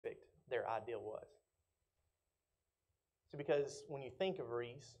their idea was. So because when you think of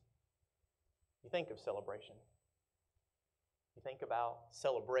Reece, you think of celebration. You think about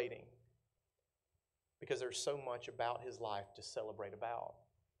celebrating because there's so much about his life to celebrate about.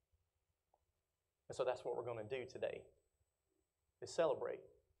 And so that's what we're going to do today, is celebrate.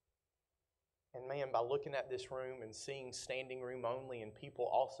 And man, by looking at this room and seeing standing room only and people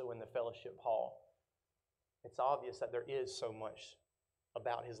also in the fellowship hall, it's obvious that there is so much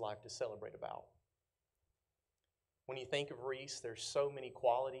about his life to celebrate about. When you think of Reece, there's so many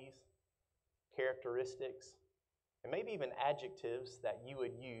qualities, characteristics, and maybe even adjectives that you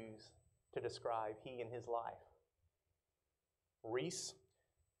would use to describe he and his life. Reece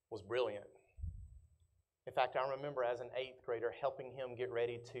was brilliant. In fact, I remember as an 8th grader helping him get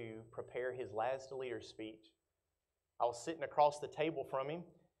ready to prepare his last leader speech. I was sitting across the table from him,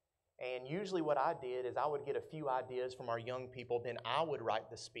 and usually what I did is I would get a few ideas from our young people, then I would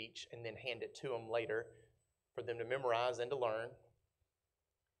write the speech and then hand it to them later for them to memorize and to learn.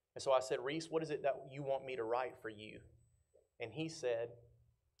 And so I said, Reece, what is it that you want me to write for you? And he said,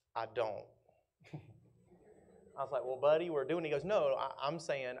 I don't. I was like, well, buddy, we're doing it. He goes, no, I'm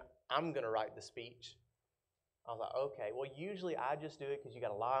saying I'm going to write the speech. I was like, okay, well, usually I just do it because you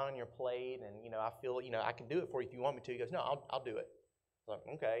got a lot on your plate and, I feel, I can do it for you if you want me to. He goes, no, I'll do it. I was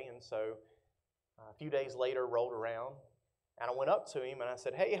like, okay. And so a few days later rolled around and I went up to him and I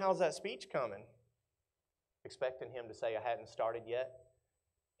said, hey, how's that speech coming? Expecting him to say I hadn't started yet.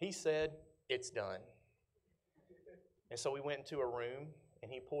 He said, it's done. And so we went into a room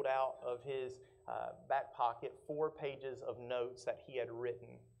and he pulled out of his back pocket 4 pages of notes that he had written.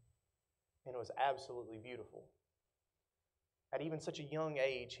 And it was absolutely beautiful. At even such a young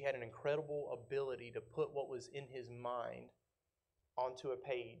age, he had an incredible ability to put what was in his mind onto a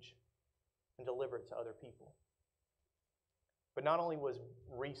page and deliver it to other people. But not only was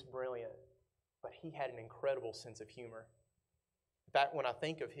Reece brilliant, but he had an incredible sense of humor. In fact, when I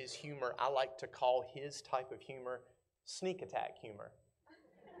think of his humor, I like to call his type of humor sneak attack humor.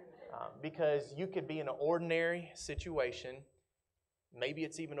 Because you could be in an ordinary situation, maybe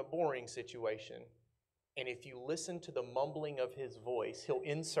it's even a boring situation, and if you listen to the mumbling of his voice, he'll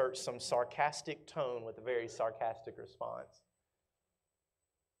insert some sarcastic tone with a very sarcastic response.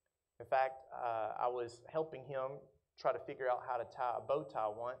 In fact, I was helping him try to figure out how to tie a bow tie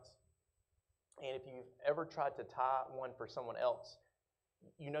once, and if you've ever tried to tie one for someone else,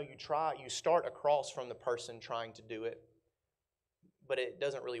 you start across from the person trying to do it, but it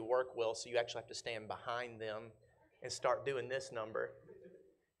doesn't really work well, so you actually have to stand behind them and start doing this number.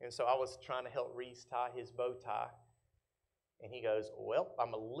 And so I was trying to help Reece tie his bow tie, and he goes, well,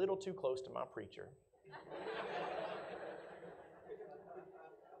 I'm a little too close to my preacher.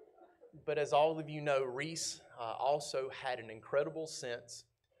 But as all of you know, Reece also had an incredible sense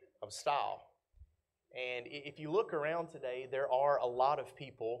of style. And if you look around today, there are a lot of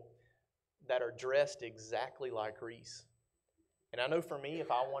people that are dressed exactly like Reece. And I know for me,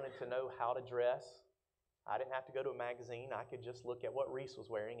 if I wanted to know how to dress, I didn't have to go to a magazine. I could just look at what Reece was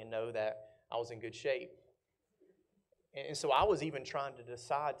wearing and know that I was in good shape. And so I was even trying to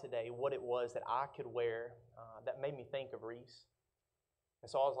decide today what it was that I could wear that made me think of Reece. And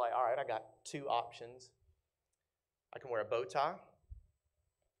so I was like, all right, I got 2 options. I can wear a bow tie,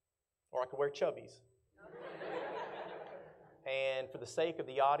 or I could wear chubbies. And for the sake of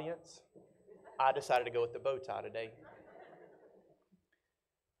the audience, I decided to go with the bow tie today.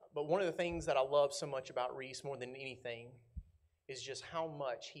 But one of the things that I love so much about Reece more than anything is just how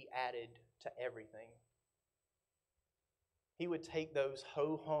much he added to everything. He would take those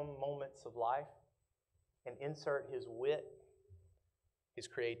ho-hum moments of life and insert his wit, his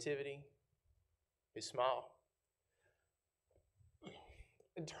creativity, his smile,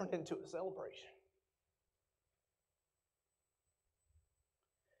 and turn it into a celebration.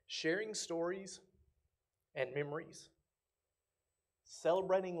 Sharing stories and memories,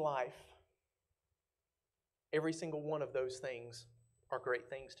 celebrating life, every single one of those things are great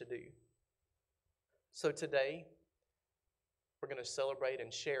things to do. So today, we're going to celebrate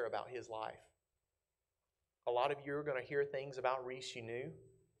and share about his life. A lot of you are going to hear things about Reece you knew.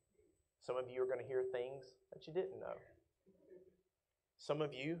 Some of you are going to hear things that you didn't know. Some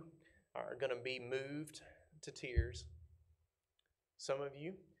of you are going to be moved to tears. Some of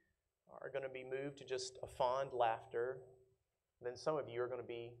you are going to be moved to just a fond laughter. Then some of you are going to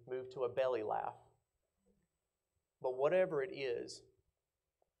be moved to a belly laugh. But whatever it is,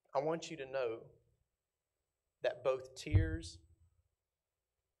 I want you to know that both tears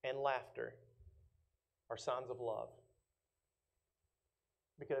and laughter are signs of love.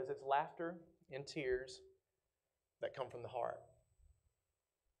 Because it's laughter and tears that come from the heart.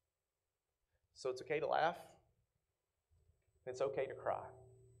 So it's okay to laugh. It's okay to cry.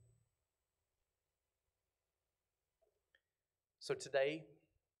 So today,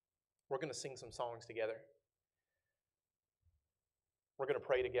 we're going to sing some songs together. We're going to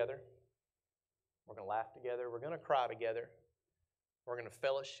pray together. We're going to laugh together. We're going to cry together. We're going to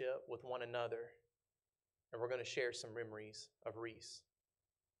fellowship with one another. And we're going to share some memories of Reece.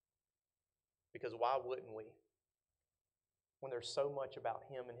 Because why wouldn't we? When there's so much about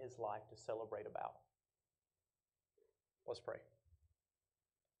him and his life to celebrate about. Let's pray.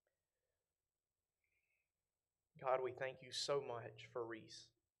 God, we thank you so much for Reece.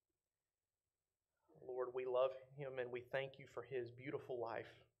 Lord, we love him and we thank you for his beautiful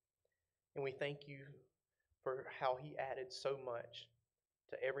life. And we thank you for how he added so much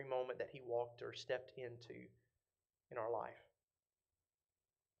to every moment that he walked or stepped into in our life.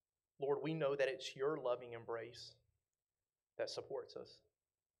 Lord, we know that it's your loving embrace that supports us.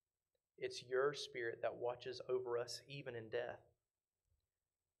 It's your Spirit that watches over us even in death.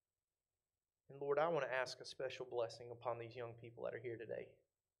 And Lord, I want to ask a special blessing upon these young people that are here today.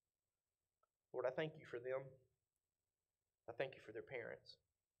 Lord, I thank you for them. I thank you for their parents.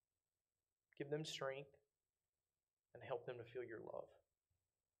 Give them strength and help them to feel your love.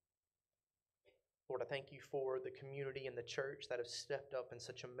 Lord, I thank you for the community and the church that have stepped up in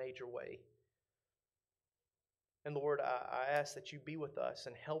such a major way. And Lord, I ask that you be with us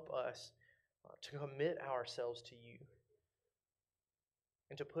and help us to commit ourselves to you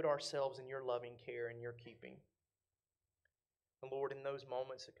and to put ourselves in your loving care and your keeping. And Lord, in those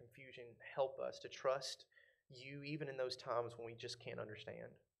moments of confusion, help us to trust you even in those times when we just can't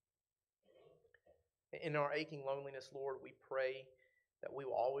understand. In our aching loneliness, Lord, we pray that we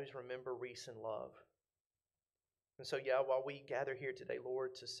will always remember Reece in love. And so, while we gather here today,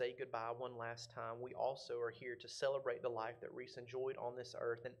 Lord, to say goodbye one last time, we also are here to celebrate the life that Reece enjoyed on this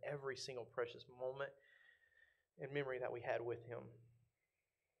earth and every single precious moment and memory that we had with him.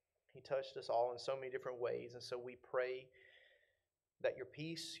 He touched us all in so many different ways, and so we pray that your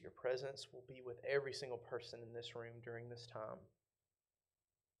peace, your presence will be with every single person in this room during this time.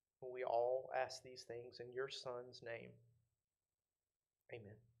 We all ask these things in your Son's name.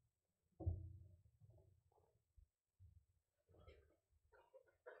 Amen.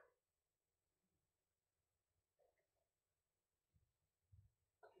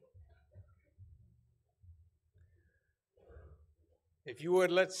 If you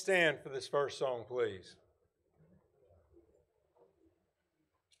would, let's stand for this first song, please.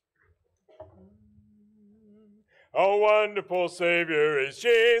 A wonderful Savior is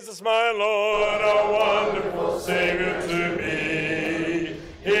Jesus, my Lord, a wonderful Savior to me.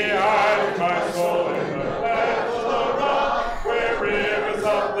 He hides my soul in the clefts of the rock, where rivers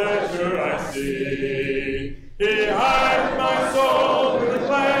of pleasure I see. He hides my soul in the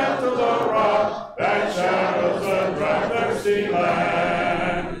clefts of the rock, that shadows a dry, thirsty land.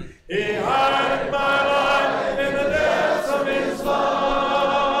 He hides my life in the depths of his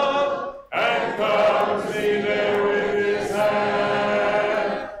love, and covers me there with his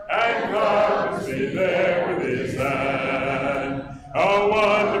hand, and covers me there with his hand. A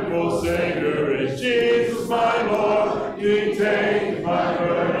wonderful Savior is Jesus, my Lord. He takes my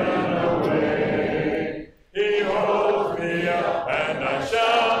burden away. He holds me up, and I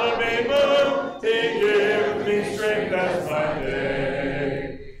shall not be moved. He gives me strength as my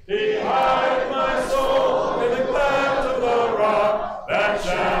day. He hides my soul in the cleft of the rock, that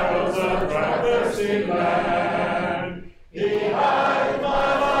shadows a dry, thirsty land. He hides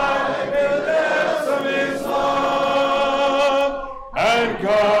my life in the depths of his love, and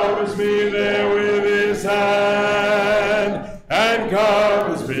covers me there with his hand, and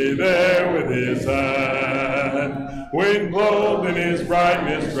covers me there with his hand. When clothed in his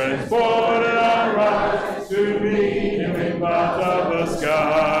brightness, transported I rise to meet him in clouds of the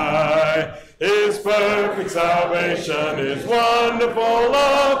sky. His perfect salvation, his wonderful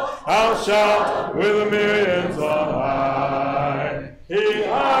love, I'll shout with the millions on high. He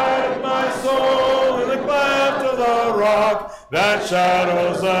hides my soul in the cleft of the rock, that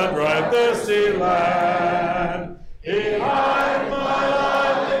shadows a dry, thirsty land. He hides my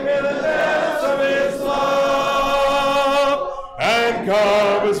life in the depths of his love, and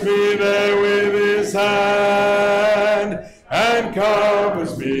covers me there with his hand, and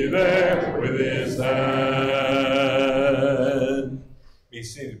covers me there with his hand. Be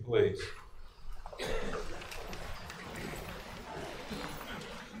seated, please.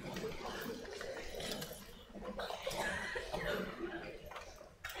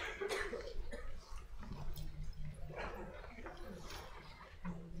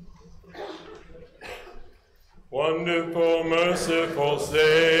 Wonderful, merciful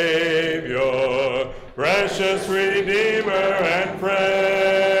Savior, precious Redeemer and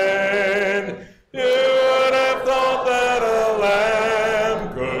friend. You would have thought that a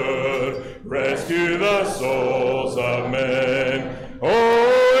lamb could rescue the souls of men.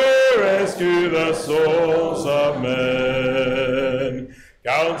 Oh, rescue the souls of men.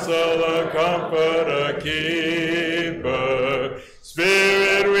 Counselor, Comforter, Keeper,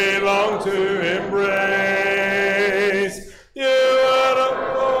 Spirit we long to embrace. You would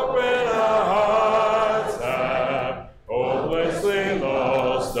have opened our hearts, have hopelessly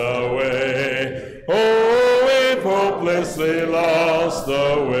lost the way. Oh, we've hopelessly lost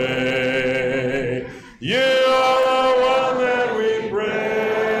the way. You are the one that we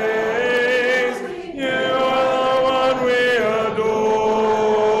praise. You are the one we adore.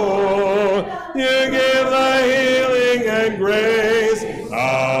 You give the healing and grace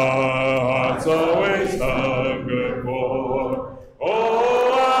our hearts always hunger for.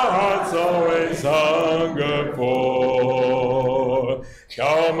 Oh, our hearts always hunger for.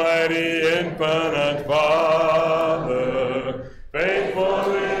 Almighty infinite Father,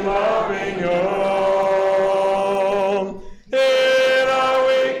 faithfully loving your own. In our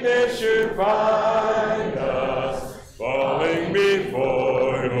weakness you find us, falling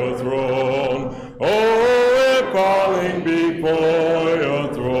before your throne. Oh, we're falling before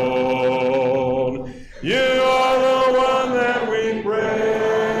your throne. You are the one that we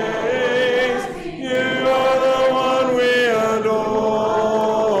praise. You are the one we adore.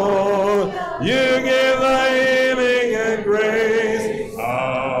 You give the healing and grace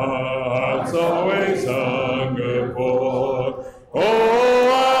our hearts always hunger for.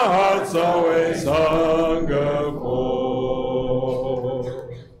 Oh, our hearts always hunger for.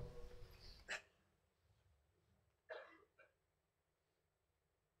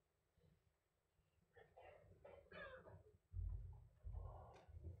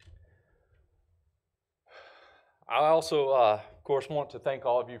 I also, of course, want to thank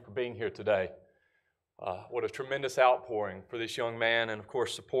all of you for being here today. What a tremendous outpouring for this young man, and of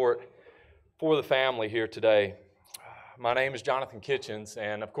course support for the family here today. My name is Jonathan Kitchens,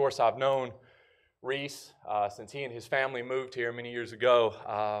 and of course I've known Reece since he and his family moved here many years ago,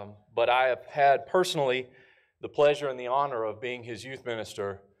 but I have had personally the pleasure and the honor of being his youth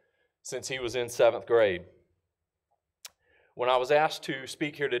minister since he was in 7th grade. When I was asked to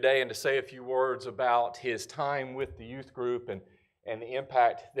speak here today and to say a few words about his time with the youth group and the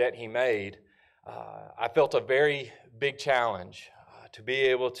impact that he made, I felt a very big challenge to be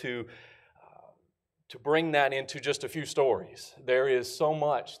able to bring that into just a few stories. There is so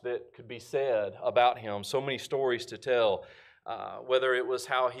much that could be said about him, so many stories to tell, whether it was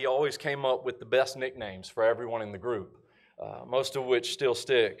how he always came up with the best nicknames for everyone in the group, most of which still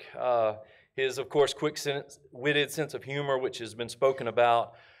stick. His, of course, quick-witted sense of humor, which has been spoken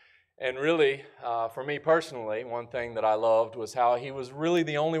about. And really, for me personally, one thing that I loved was how he was really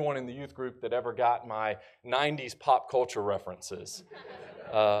the only one in the youth group that ever got my 90s pop culture references,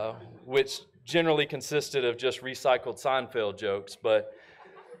 which generally consisted of just recycled Seinfeld jokes. But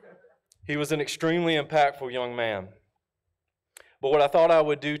he was an extremely impactful young man. But what I thought I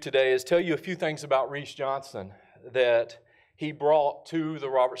would do today is tell you a few things about Reece Johnson that he brought to the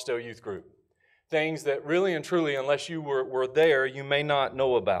Robertsdale Youth Group. Things that really and truly, unless you were there, you may not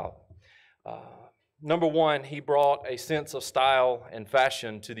know about. Number one, he brought a sense of style and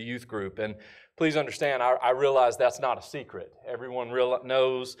fashion to the youth group. And please understand, I realize that's not a secret. Everyone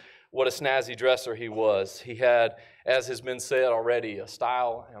knows what a snazzy dresser he was. He had, as has been said already, a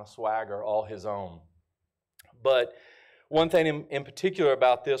style and a swagger all his own. But one thing in particular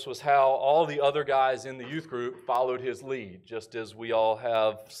about this was how all the other guys in the youth group followed his lead, just as we all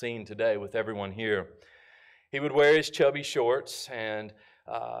have seen today with everyone here. He would wear his chubby shorts, and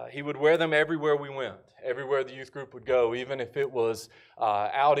he would wear them everywhere we went, everywhere the youth group would go, even if it was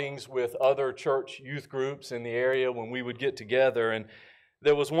outings with other church youth groups in the area when we would get together. And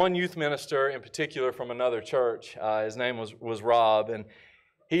there was one youth minister in particular from another church. His name was Rob, and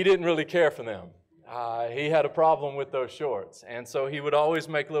he didn't really care for them. He had a problem with those shorts, and so he would always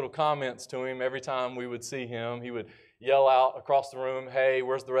make little comments to him every time we would see him. He would yell out across the room, "Hey,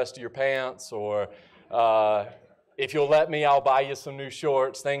 where's the rest of your pants?" Or, "If you'll let me, I'll buy you some new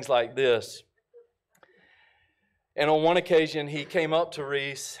shorts," things like this. And on one occasion, he came up to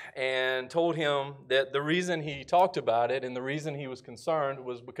Reece and told him that the reason he talked about it and the reason he was concerned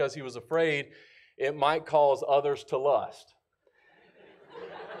was because he was afraid it might cause others to lust.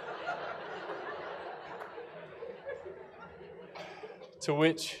 To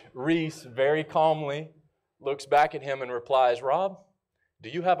which Reece very calmly looks back at him and replies, "Rob, do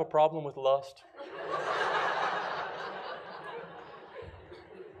you have a problem with lust?"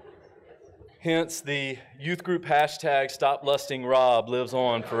 Hence, the youth group hashtag Stop Lusting Rob lives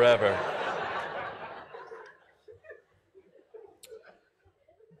on forever.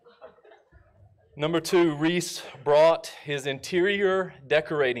 Number 2, Reece brought his interior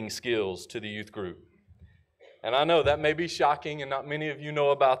decorating skills to the youth group. And I know that may be shocking, and not many of you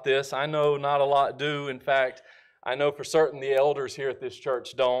know about this. I know not a lot do. In fact, I know for certain the elders here at this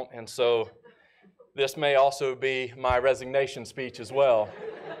church don't, and so this may also be my resignation speech as well.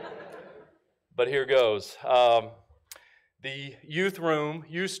 But here goes. The youth room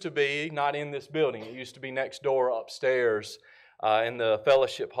used to be not in this building. It used to be next door upstairs in the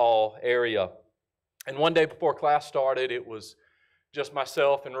fellowship hall area. And one day before class started, it was just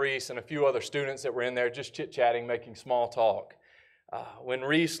myself and Reece and a few other students that were in there just chit-chatting, making small talk. When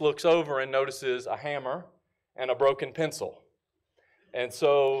Reece looks over and notices a hammer and a broken pencil. And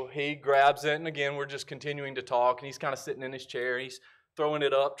so he grabs it, and again, we're just continuing to talk, and he's kind of sitting in his chair. He's throwing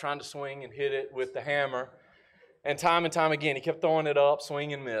it up, trying to swing and hit it with the hammer. And time again, he kept throwing it up,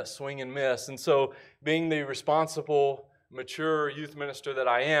 swing and miss, swing and miss. And so being the responsible, mature youth minister that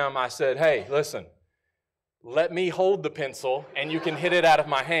I am, I said, hey, listen, let me hold the pencil, and you can hit it out of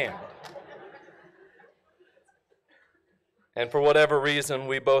my hand. And for whatever reason,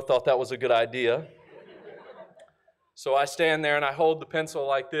 we both thought that was a good idea. So I stand there and I hold the pencil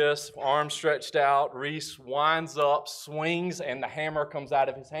like this, arms stretched out. Reece winds up, swings, and the hammer comes out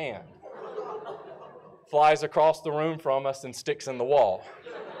of his hand. Flies across the room from us and sticks in the wall.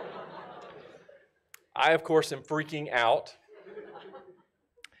 I, of course, am freaking out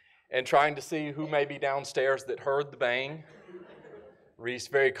and trying to see who may be downstairs that heard the bang. Reece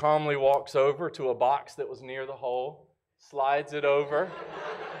very calmly walks over to a box that was near the hole, slides it over,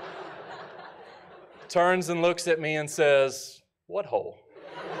 turns and looks at me and says, "What hole?"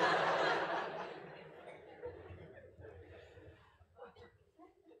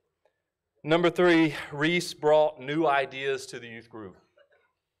 Number 3, Reece brought new ideas to the youth group.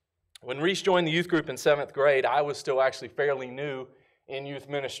 When Reece joined the youth group in 7th grade, I was still actually fairly new in youth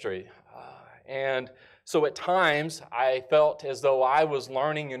ministry. And so at times, I felt as though I was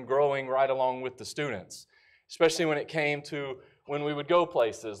learning and growing right along with the students, especially when it came to when we would go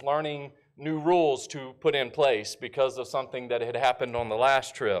places, learning new rules to put in place because of something that had happened on the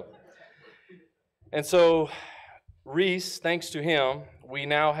last trip. And so Reece, thanks to him, we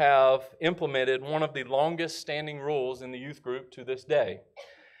now have implemented one of the longest standing rules in the youth group to this day.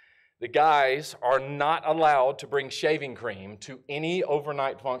 The guys are not allowed to bring shaving cream to any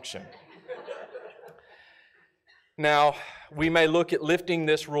overnight function. Now, we may look at lifting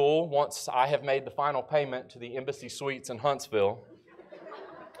this rule once I have made the final payment to the Embassy Suites in Huntsville,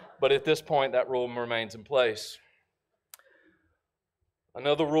 but at this point, that rule remains in place.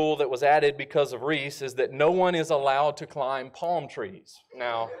 Another rule that was added because of Reece is that no one is allowed to climb palm trees.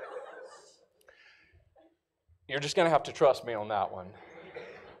 Now, you're just going to have to trust me on that one.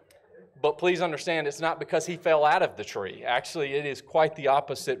 But please understand, it's not because he fell out of the tree. Actually, it is quite the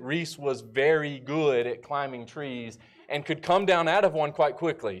opposite. Reece was very good at climbing trees and could come down out of one quite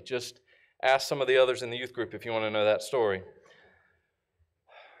quickly. Just ask some of the others in the youth group if you want to know that story.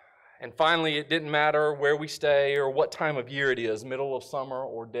 And finally, it didn't matter where we stay or what time of year it is, middle of summer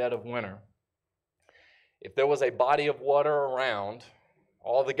or dead of winter. If there was a body of water around,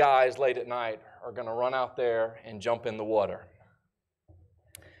 all the guys late at night are going to run out there and jump in the water.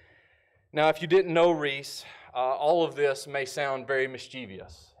 Now, if you didn't know Reece, all of this may sound very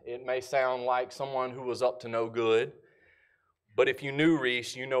mischievous. It may sound like someone who was up to no good. But if you knew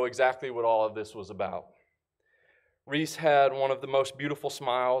Reece, you know exactly what all of this was about. Reece had one of the most beautiful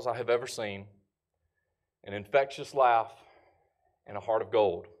smiles I have ever seen, an infectious laugh, and a heart of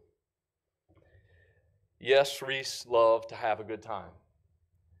gold. Yes, Reece loved to have a good time.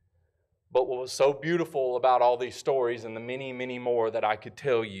 But what was so beautiful about all these stories and the many, many more that I could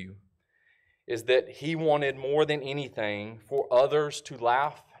tell you is that he wanted more than anything for others to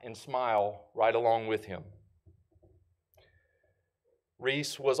laugh and smile right along with him.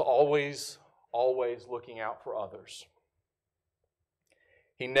 Reece was always looking out for others.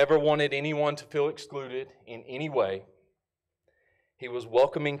 He never wanted anyone to feel excluded in any way. He was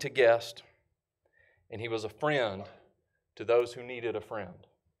welcoming to guests, and he was a friend to those who needed a friend.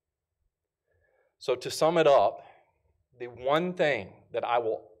 So to sum it up, the one thing that I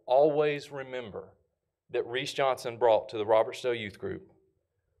will always remember that Reece Johnson brought to the Robertsdale Youth Group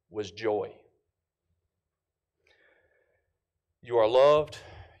was joy. You are loved,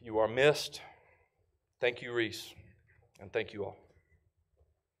 you are missed. Thank you, Reece, and thank you all.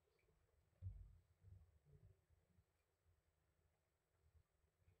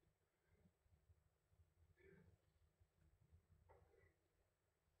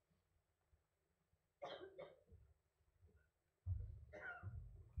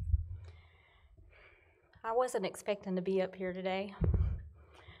 I wasn't expecting to be up here today,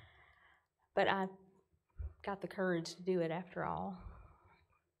 but I got the courage to do it after all.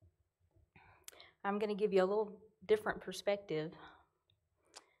 I'm going to give you a little different perspective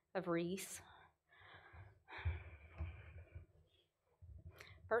of Reece.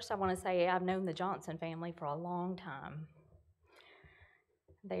 First, I want to say I've known the Johnson family for a long time.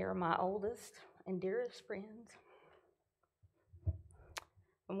 They are my oldest and dearest friends.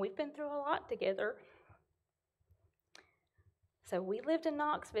 And we've been through a lot together. So we lived in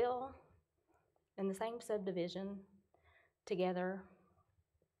Knoxville in the same subdivision together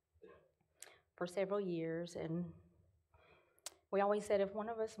for several years, and we always said if one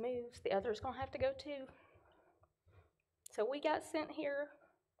of us moves, the other's going to have to go too. So we got sent here,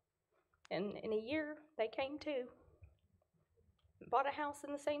 and in a year, they came too. Bought a house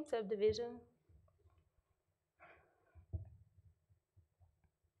in the same subdivision.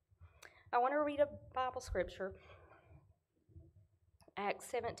 I want to read a Bible scripture, Acts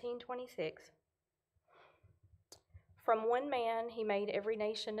 17:26. From one man he made every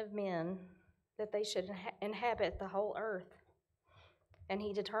nation of men that they should inhabit the whole earth, and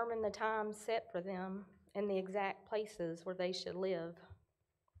he determined the times set for them and the exact places where they should live.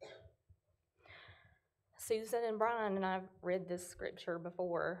 Susan and Brian and I've read this scripture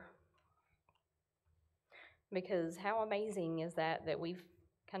before, because how amazing is that we've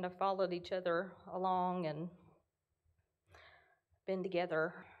kind of followed each other along and been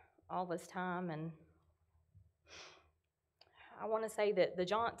together all this time. And I want to say that the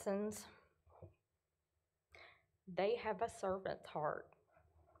Johnsons, they have a servant's heart.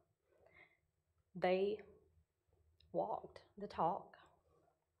 They walked the talk.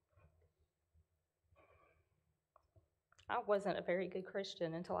 I wasn't a very good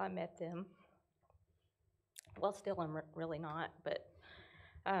Christian until I met them. Well, still I'm really not, but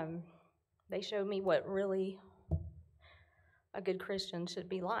they showed me what really a good Christian should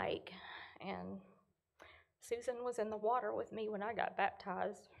be like. And Susan was in the water with me when I got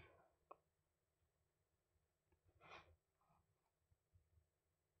baptized.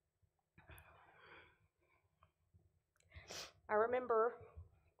 I remember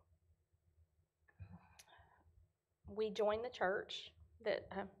we joined the church that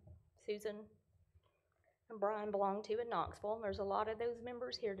Susan and Brian belong to in Knoxville, and there's a lot of those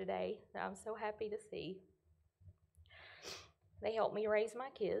members here today that I'm so happy to see. They helped me raise my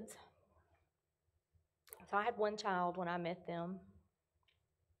kids. So I had one child when I met them,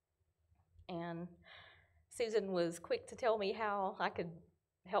 and Susan was quick to tell me how I could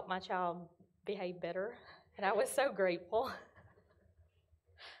help my child behave better, and I was so grateful.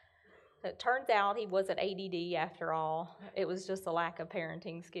 It turns out he wasn't ADD after all. It was just a lack of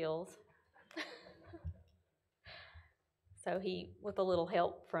parenting skills. So he, with a little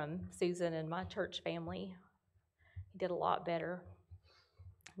help from Susan and my church family, he did a lot better.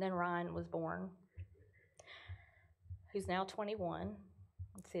 Then Ryan was born, who's now 21,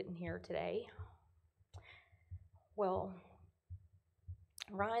 sitting here today. Well,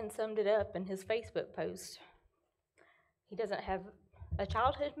 Ryan summed it up in his Facebook post. He doesn't have a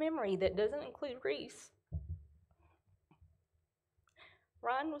childhood memory that doesn't include Reece.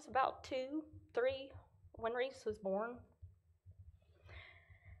 Ryan was about 2, 3 when Reece was born.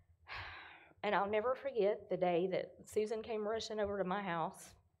 And I'll never forget the day that Susan came rushing over to my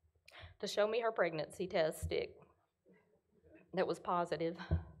house to show me her pregnancy test stick that was positive.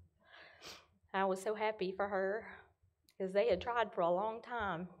 I was so happy for her because they had tried for a long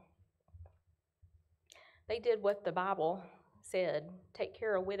time. They did what the Bible said, take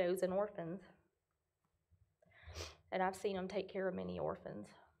care of widows and orphans. And I've seen them take care of many orphans.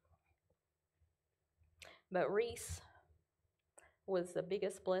 But Reece was the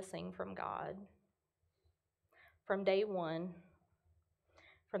biggest blessing from God. From day one,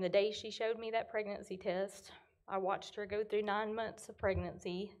 from the day she showed me that pregnancy test, I watched her go through 9 months of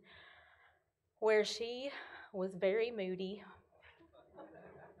pregnancy where she was very moody,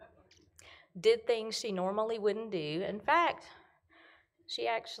 did things she normally wouldn't do. In fact, she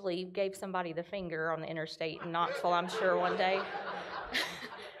actually gave somebody the finger on the interstate in Knoxville, I'm sure, one day.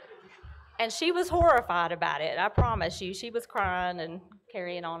 And she was horrified about it, I promise you. She was crying and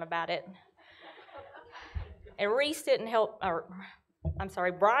carrying on about it. And Reece didn't help,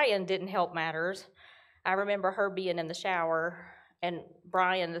 Brian didn't help matters. I remember her being in the shower, and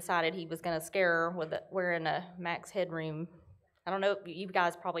Brian decided he was going to scare her with wearing a Max Headroom. I don't know, you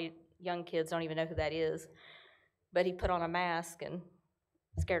guys probably, young kids don't even know who that is. But he put on a mask and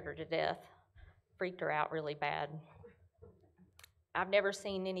scared her to death, freaked her out really bad. I've never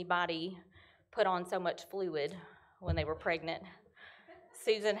seen anybody put on so much fluid when they were pregnant.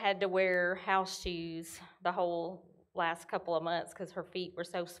 Susan had to wear house shoes the whole last couple of months because her feet were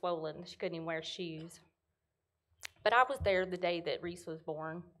so swollen she couldn't even wear shoes. But I was there the day that Reece was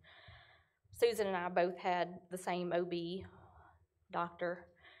born. Susan and I both had the same OB doctor,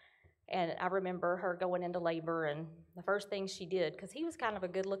 and I remember her going into labor, and the first thing she did, because he was kind of a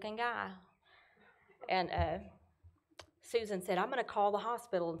good-looking guy, and Susan said, "I'm going to call the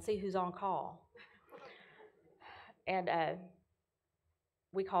hospital and see who's on call." And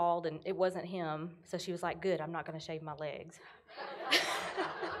we called, and it wasn't him, so she was like, "Good, I'm not going to shave my legs."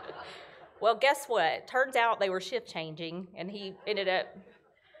 Well, guess what? Turns out they were shift changing, and he ended up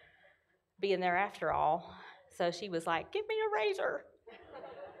being there after all. So she was like, "Give me a razor."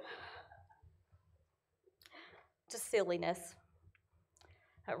 Just silliness.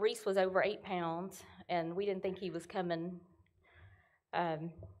 Reece was over 8 pounds, and we didn't think he was coming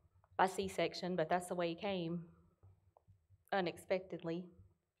by C-section, but that's the way he came, unexpectedly.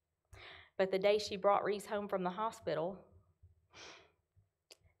 But the day she brought Reece home from the hospital,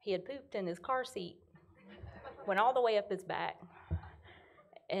 he had pooped in his car seat, went all the way up his back,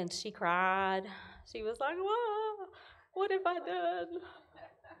 and she cried. She was like, "Whoa, what have I done?"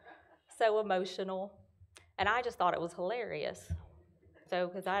 So emotional. And I just thought it was hilarious. So,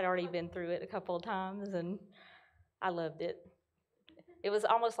 because I'd already been through it a couple of times, and I loved it. It was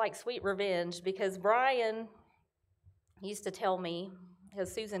almost like sweet revenge, because Brian used to tell me,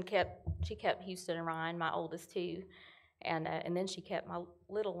 because Susan kept Houston and Ryan, my oldest two, and then she kept my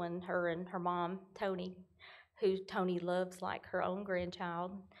little one, her and her mom, Tony, who Tony loves like her own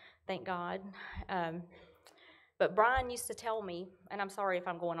grandchild, thank God. But Brian used to tell me, and I'm sorry if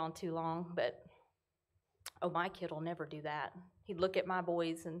I'm going on too long, but, "Oh, my kid will never do that." He'd look at my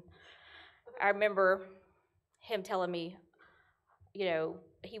boys, and I remember him telling me,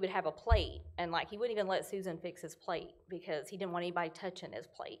 he would have a plate, and like he wouldn't even let Susan fix his plate because he didn't want anybody touching his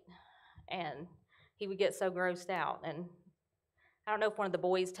plate. And he would get so grossed out. And I don't know if one of the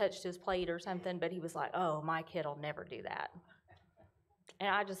boys touched his plate or something, but he was like, "Oh, my kid will never do that." And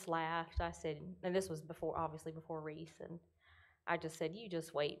I just laughed. I said, and this was obviously before Reece, and I just said, "You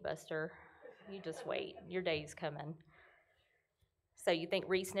just wait, Buster. You just wait. Your day's coming." So you think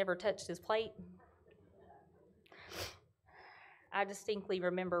Reece never touched his plate? I distinctly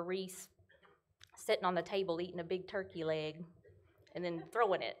remember Reece sitting on the table eating a big turkey leg and then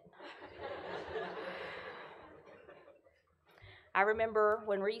throwing it. I remember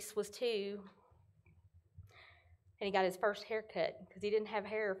when Reece was 2 and he got his first haircut, because he didn't have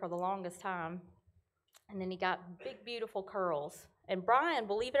hair for the longest time. And then he got big, beautiful curls. And Brian,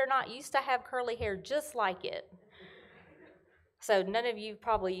 believe it or not, used to have curly hair just like it. So none of you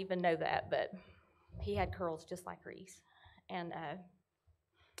probably even know that, but he had curls just like Reece. And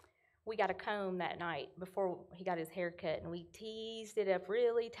we got a comb that night before he got his haircut, and we teased it up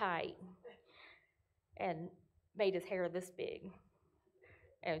really tight and made his hair this big.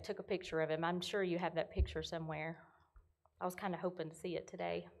 And we took a picture of him. I'm sure you have that picture somewhere. I was kind of hoping to see it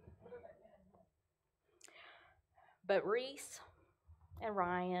today. But Reece and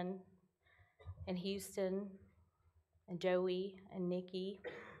Ryan and Houston and Joey and Nikki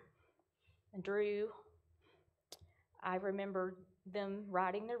and Drew, I remember them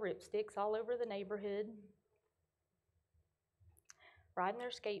riding their ripsticks all over the neighborhood, riding their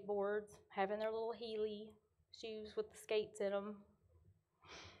skateboards, having their little Heeley shoes with the skates in them,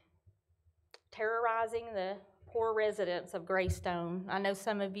 terrorizing the poor residents of Greystone. I know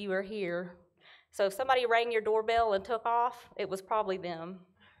some of you are here. So if somebody rang your doorbell and took off, it was probably them.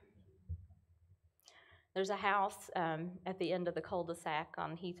 There's a house at the end of the cul-de-sac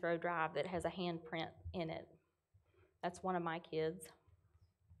on Heathrow Drive that has a handprint in it. That's one of my kids.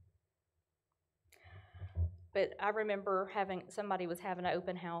 But I remember somebody was having an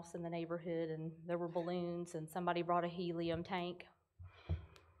open house in the neighborhood, and there were balloons, and somebody brought a helium tank.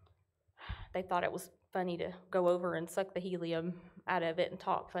 They thought it was funny to go over and suck the helium out of it and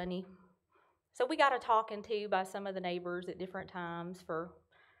talk funny. So we got a talking to by some of the neighbors at different times for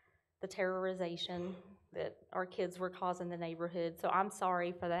the terrorization that our kids were causing the neighborhood. So I'm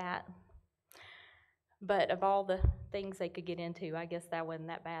sorry for that. But of all the things they could get into, I guess that wasn't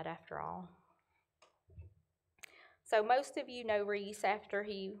that bad after all. So most of you know Reece after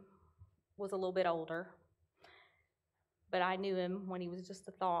he was a little bit older. But I knew him when he was just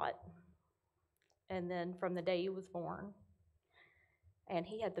a thought. And then from the day he was born. And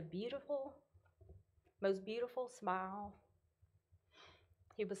he had the most beautiful smile.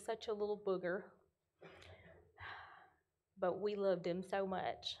 He was such a little booger. But we loved him so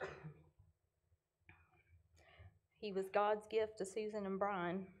much. He was God's gift to Susan and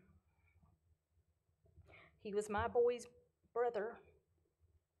Brian. He was my boy's brother.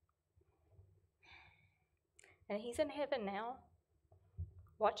 And he's in heaven now,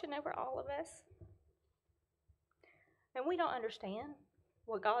 watching over all of us. And we don't understand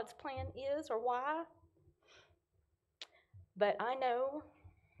what God's plan is or why. But I know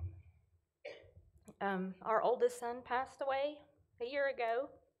our oldest son passed away a year ago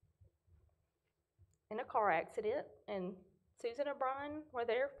in a car accident, and Susan and Brian were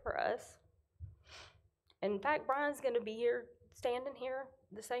there for us. In fact, Brian's going to be here, standing here,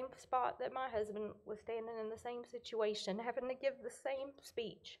 the same spot that my husband was standing in, the same situation, having to give the same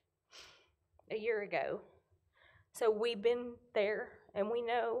speech a year ago. So we've been there, and we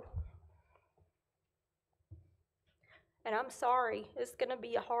know. And I'm sorry, it's going to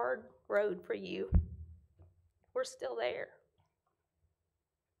be a hard road for you. We're still there.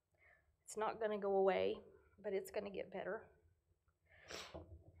 It's not going to go away, but it's going to get better.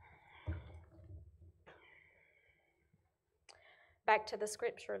 Back to the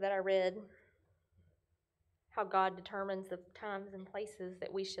scripture that I read, how God determines the times and places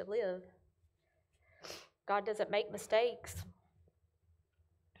that we should live. God doesn't make mistakes.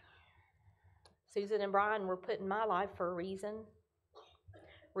 Susan and Brian were put in my life for a reason.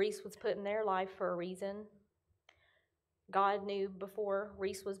 Reece was put in their life for a reason. God knew before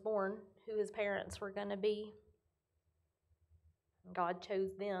Reece was born who his parents were going to be. God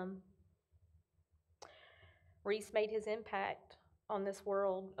chose them. Reece made his impact on this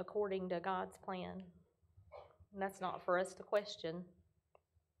world according to God's plan. And that's not for us to question.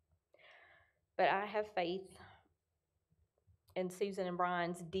 But I have faith in Susan and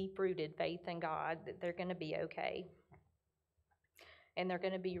Brian's deep-rooted faith in God that they're going to be okay. And they're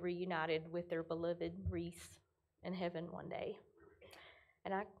going to be reunited with their beloved Reece in heaven one day.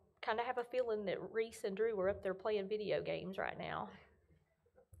 And I kind of have a feeling that Reece and Drew are up there playing video games right now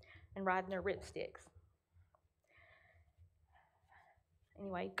and riding their ripsticks.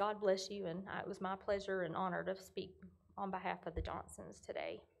 Anyway, God bless you, and it was my pleasure and honor to speak on behalf of the Johnsons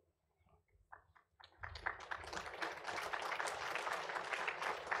today.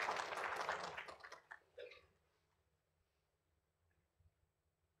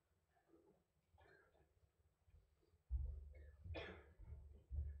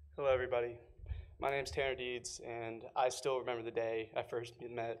 Hello, everybody. My name's Tanner Deeds, and I still remember the day I first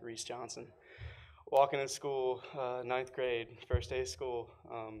met Reece Johnson. Walking in school, 9th grade, first day of school,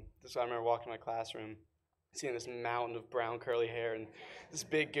 I remember walking in my classroom, seeing this mountain of brown curly hair and this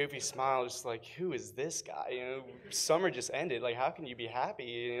big goofy smile, just like, who is this guy? You know, summer just ended. Like, how can you be happy?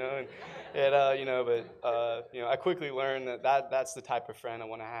 You know, I quickly learned that's the type of friend I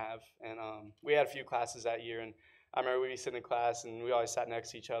want to have. And we had a few classes that year, and I remember we'd be sitting in class, and we always sat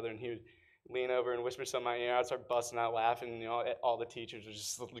next to each other, and he would lean over and whisper something in my ear. I'd start busting out laughing, and, all the teachers would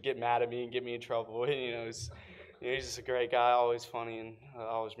just get mad at me and get me in trouble. He's just a great guy, always funny, and I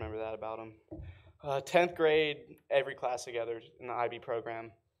always remember that about him. 10th grade, every class together in the IB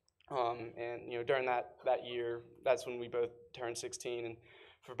program. During that year, that's when we both turned 16, and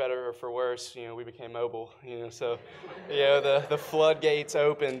for better or for worse, we became mobile, so, the floodgates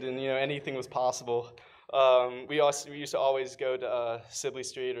opened, and, anything was possible. We used to always go to Sibley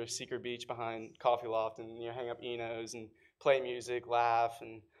Street or Secret Beach behind Coffee Loft and hang up Enos and play music, laugh,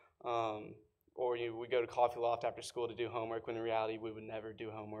 and or we go to Coffee Loft after school to do homework. When in reality we would never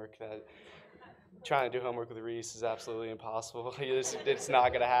do homework. Trying to do homework with Reece is absolutely impossible. It's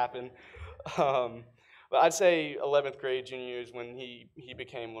not going to happen. But I'd say 11th grade, junior year is when he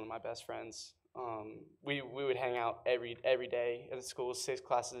became one of my best friends. We would hang out every day at the school, 6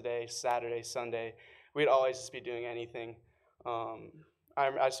 classes a day, Saturday, Sunday. We'd always just be doing anything.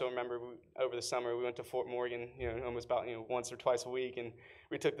 I still remember over the summer we went to Fort Morgan, almost about once or twice a week, and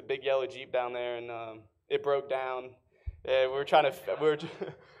we took the big yellow Jeep down there, and it broke down. We were trying to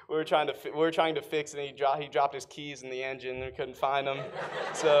fix it, and he dropped his keys in the engine, and we couldn't find them.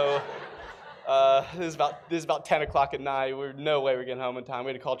 So this is about 10 o'clock at night. No way we're getting home in time.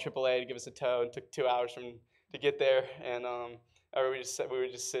 We had to call AAA to give us a tow, and it took 2 hours to get there, and we were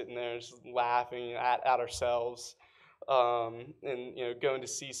just sitting there, just laughing at ourselves, and going to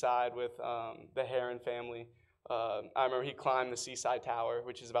Seaside with the Heron family. I remember he climbed the Seaside Tower,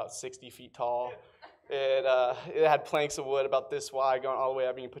 which is about 60 feet tall. It had planks of wood about this wide, going all the way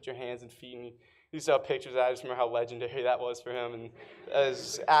up, and you put your hands and feet, and you saw pictures of that. I just remember how legendary that was for him, and it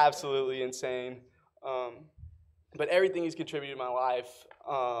was absolutely insane. But everything he's contributed to my life,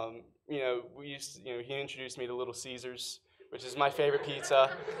 he introduced me to Little Caesars, which is my favorite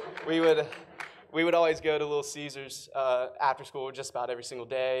pizza. We would always go to Little Caesars after school just about every single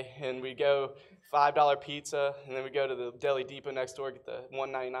day, and we'd go $5 pizza, and then we'd go to the Deli Depot next door, get the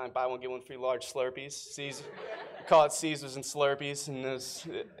 $1.99 buy one get one free large Slurpees. We call it Caesars and Slurpees, and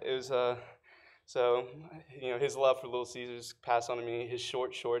it was So, his love for Little Caesars passed on to me. His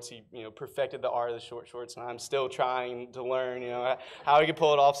short shorts, he, perfected the art of the short shorts, and I'm still trying to learn, how he can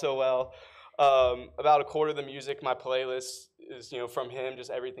pull it off so well. About a quarter of the music, my playlist is, from him,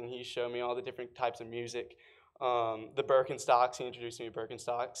 just everything he showed me, all the different types of music. The Birkenstocks, he introduced me to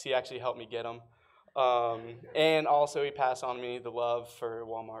Birkenstocks. He actually helped me get them. And also he passed on to me the love for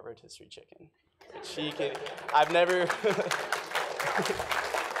Walmart rotisserie chicken. I've never...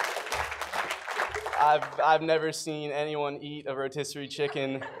 I've never seen anyone eat a rotisserie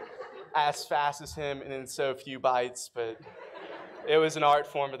chicken as fast as him and in so few bites, but it was an art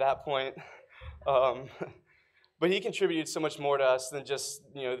form at that point. But he contributed so much more to us than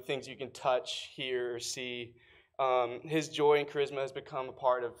just the things you can touch, hear, or see. His joy and charisma has become a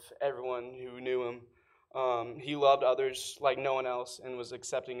part of everyone who knew him. He loved others like no one else and was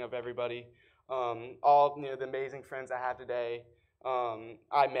accepting of everybody. All the amazing friends I have today,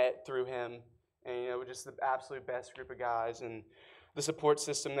 I met through him. And we're just the absolute best group of guys, and the support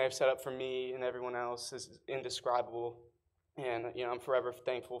system they've set up for me and everyone else is indescribable. And I'm forever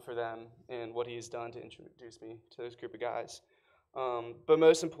thankful for them and what he has done to introduce me to this group of guys. But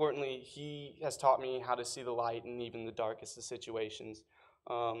most importantly, he has taught me how to see the light in even the darkest of situations.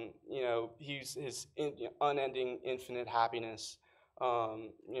 His unending, infinite happiness.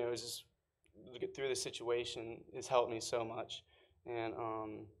 Just through this situation has helped me so much, and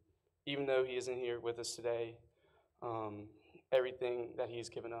even though he isn't here with us today, everything that he's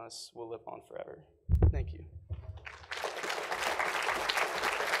given us will live on forever. Thank you.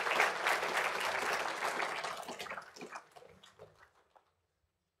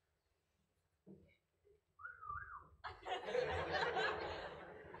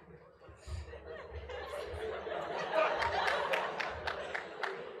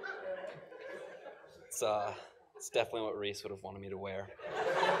 It's definitely what Reece would have wanted me to wear.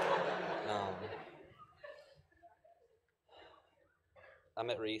 I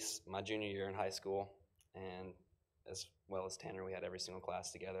met Reece my junior year in high school, and as well as Tanner, we had every single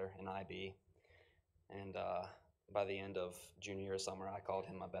class together in IB. And by the end of junior year summer, I called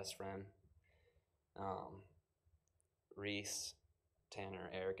him my best friend. Reece, Tanner,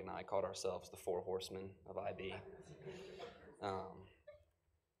 Eric, and I called ourselves the Four Horsemen of IB.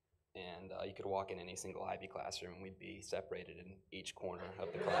 And you could walk in any single IB classroom, and we'd be separated in each corner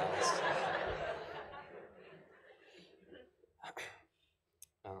of the class.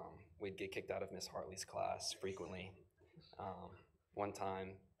 We'd get kicked out of Miss Hartley's class frequently. One time,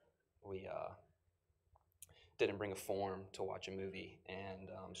 we didn't bring a form to watch a movie, and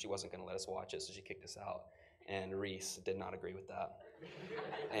she wasn't going to let us watch it, so she kicked us out. And Reece did not agree with that.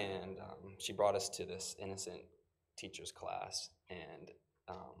 And she brought us to this innocent teacher's class, and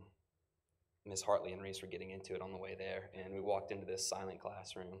Miss Hartley and Reece were getting into it on the way there, and we walked into this silent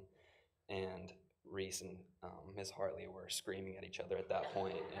classroom, and Reece and Miss Hartley were screaming at each other at that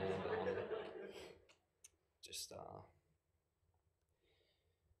point, and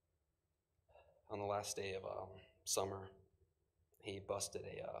on the last day of summer, he busted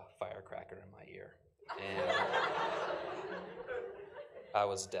a firecracker in my ear, and I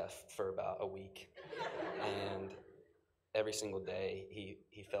was deaf for about a week, and every single day he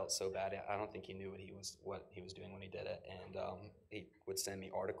felt so bad. I don't think he knew what he was doing when he did it, and he would send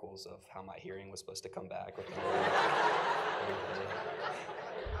me articles of how my hearing was supposed to come back with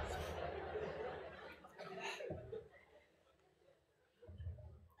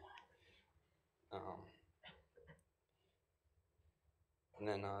and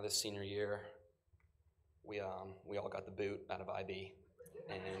then this senior year, we all got the boot out of IB,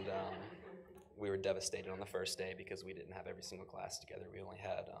 and we were devastated on the first day because we didn't have every single class together. We only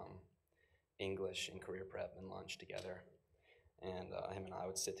had English and career prep and lunch together. And him and I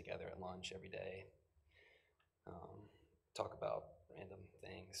would sit together at lunch every day, talk about random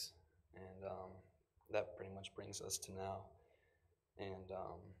things. And that pretty much brings us to now. And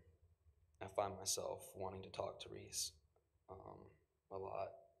I find myself wanting to talk to Reece a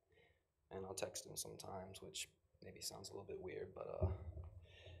lot. And I'll text him sometimes, which maybe sounds a little bit weird, but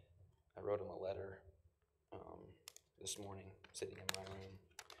I wrote him a letter this morning, sitting in my room,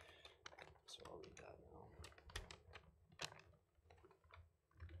 so I'll read that now.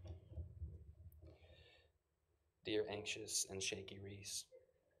 Dear anxious and shaky Reece,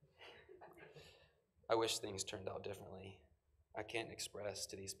 I wish things turned out differently. I can't express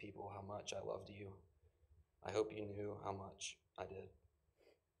to these people how much I loved you. I hope you knew how much I did.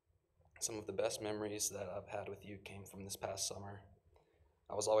 Some of the best memories that I've had with you came from this past summer.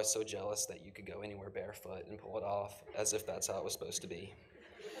 I was always so jealous that you could go anywhere barefoot and pull it off, as if that's how it was supposed to be.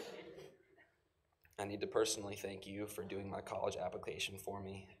 I need to personally thank you for doing my college application for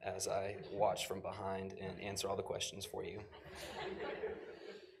me as I watch from behind and answer all the questions for you.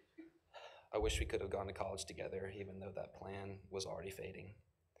 I wish we could have gone to college together, even though that plan was already fading.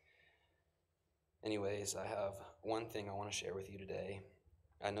 Anyways, I have one thing I want to share with you today.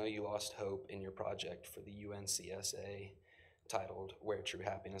 I know you lost hope in your project for the UNCSA titled Where True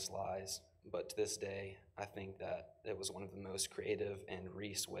Happiness Lies, but to this day, I think that it was one of the most creative and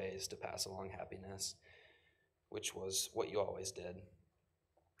Reece ways to pass along happiness, which was what you always did.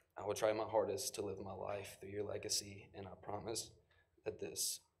 I will try my hardest to live my life through your legacy, and I promise that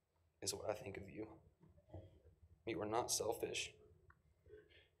this is what I think of you. You are not selfish.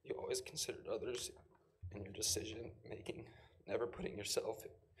 You always considered others in your decision making, never putting yourself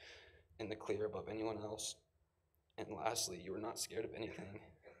in the clear above anyone else. And lastly, you were not scared of anything.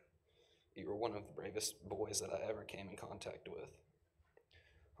 You were one of the bravest boys that I ever came in contact with.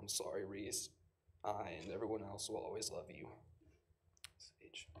 I'm sorry, Reece. I and everyone else will always love you.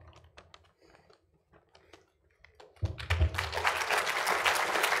 Sage.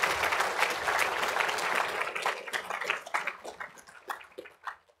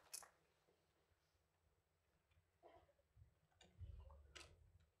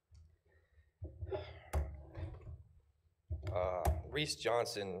 Reece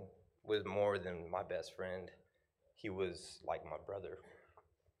Johnson was more than my best friend. He was like my brother.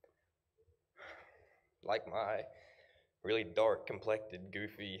 Like my really dark complected,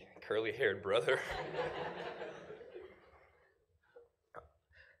 goofy, curly haired brother.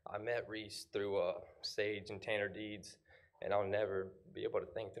 I met Reece through Sage and Tanner Deeds, and I'll never be able to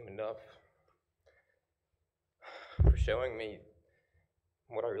thank them enough for showing me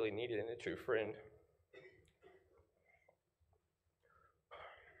what I really needed in a true friend.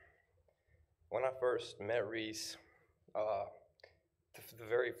 When I first met Reece, the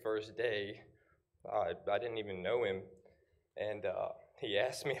very first day, I didn't even know him, and he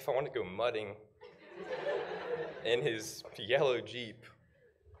asked me if I wanted to go mudding in his yellow Jeep,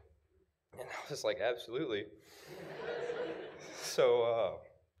 and I was like, absolutely. So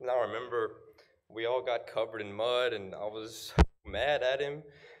now I remember we all got covered in mud, and I was mad at him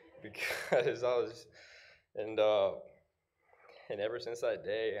because and ever since that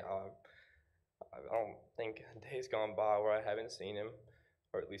day, I don't think a day's gone by where I haven't seen him,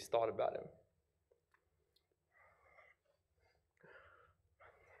 or at least thought about him.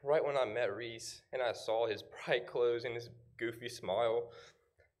 Right when I met Reece and I saw his bright clothes and his goofy smile,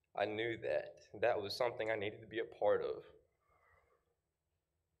 I knew that that was something I needed to be a part of.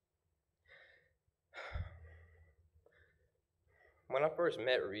 When I first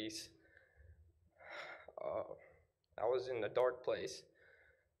met Reece, I was in a dark place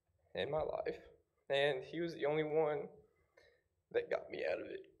in my life, and he was the only one that got me out of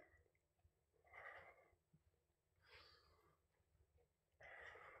it.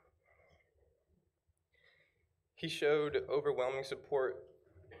 He showed overwhelming support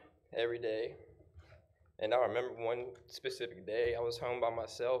every day, and I remember one specific day I was home by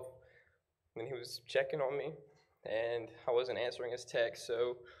myself, and he was checking on me, and I wasn't answering his text,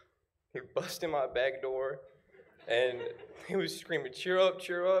 so he busted in my back door, and he was screaming, cheer up,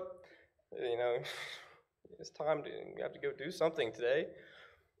 you know, it's time to, you have to go do something today.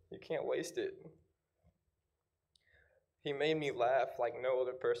 You can't waste it. He made me laugh like no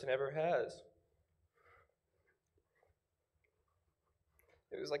other person ever has.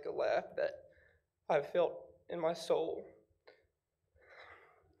 It was like a laugh that I felt in my soul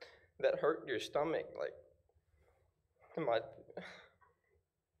that hurt your stomach, like in my...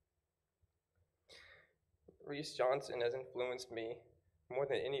 Reece Johnson has influenced me more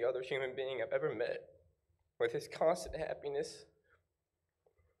than any other human being I've ever met, with his constant happiness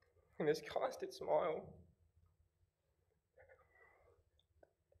and his constant smile.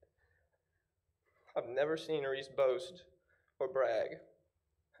 I've never seen Reece boast or brag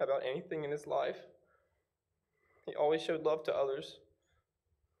about anything in his life. He always showed love to others,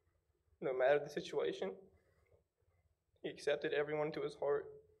 no matter the situation. He accepted everyone into his heart.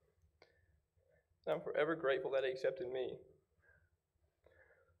 And I'm forever grateful that he accepted me,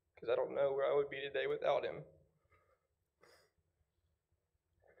 because I don't know where I would be today without him.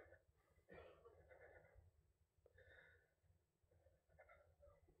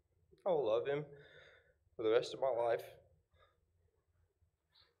 I will love him for the rest of my life.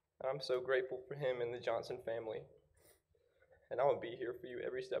 And I'm so grateful for him and the Johnson family. And I will be here for you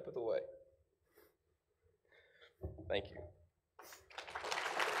every step of the way. Thank you.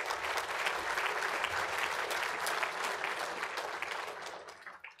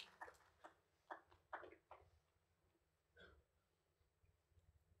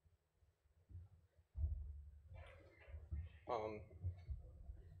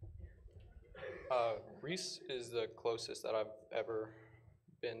 Reece is the closest that I've ever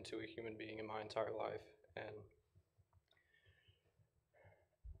been to a human being in my entire life, and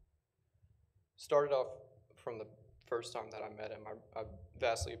started off from the first time that I met him. I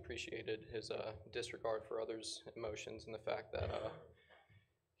vastly appreciated his disregard for others' emotions and the fact that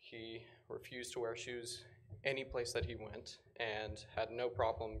he refused to wear shoes any place that he went and had no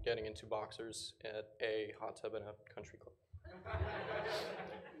problem getting into boxers at a hot tub in a country club.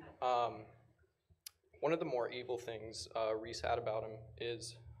 One of the more evil things Reece had about him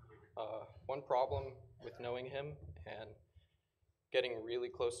is one problem with knowing him and getting really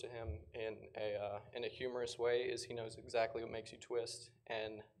close to him in a humorous way is he knows exactly what makes you twist,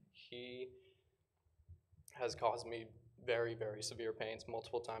 and he has caused me very, very severe pains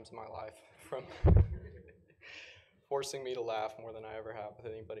multiple times in my life from forcing me to laugh more than I ever have with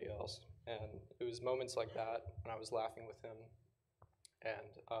anybody else. And it was moments like that when I was laughing with him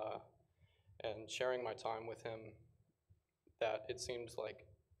and sharing my time with him that it seems like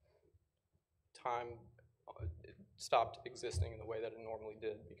time stopped existing in the way that it normally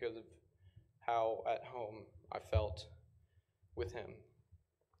did because of how at home I felt with him.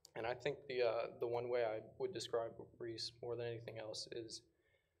 And I think the one way I would describe Reece more than anything else is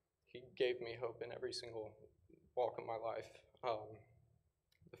he gave me hope in every single walk of my life.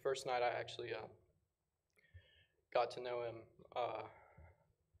 The first night I actually got to know him,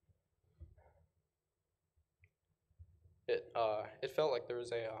 it felt like there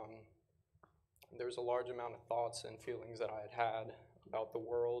was a large amount of thoughts and feelings that I had about the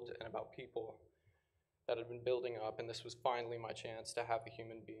world and about people that had been building up, and this was finally my chance to have a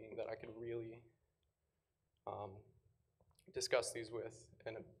human being that I could really discuss these with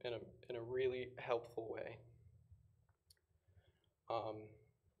in a really helpful way.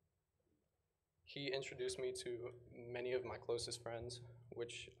 He introduced me to many of my closest friends,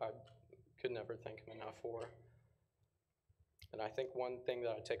 which I could never thank him enough for. And I think one thing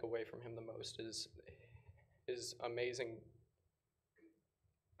that I take away from him the most is his amazing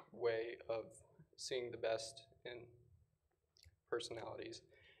way of seeing the best in personalities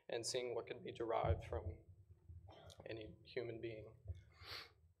and seeing what can be derived from any human being.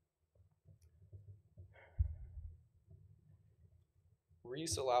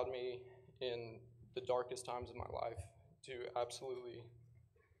 Reece allowed me in the darkest times of my life to absolutely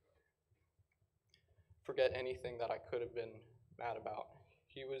forget anything that I could have been mad about.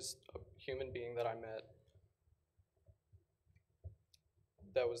 He was a human being that I met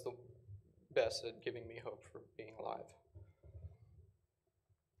that was the best at giving me hope for being alive.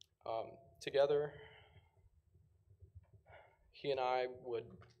 Together, he and I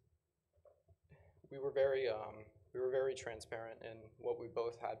we were very transparent in what we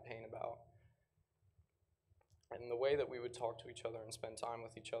both had pain about. And the way that we would talk to each other and spend time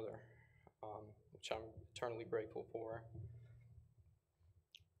with each other, which I'm eternally grateful for,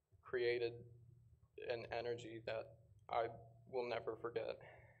 created an energy that I will never forget.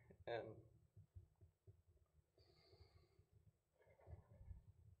 And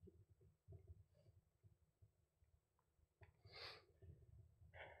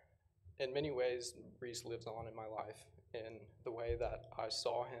in many ways, Reece lives on in my life in the way that I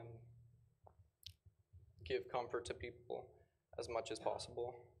saw him give comfort to people as much as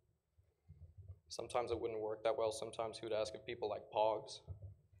possible. Sometimes it wouldn't work that well. Sometimes he would ask if people like Pogs.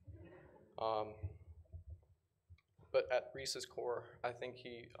 But at Reece's core, I think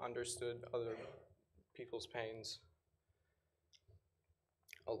he understood other people's pains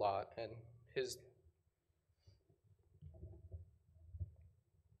a lot, and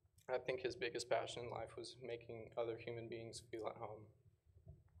I think his biggest passion in life was making other human beings feel at home.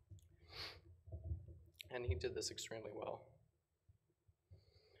 And he did this extremely well.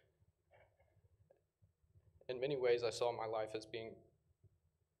 In many ways, I saw my life as being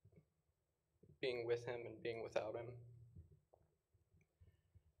with him and being without him.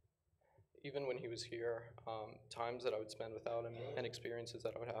 Even when he was here, times that I would spend without him and experiences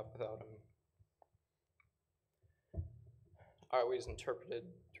that I would have without him, I always interpreted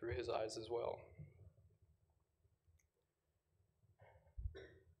through his eyes as well.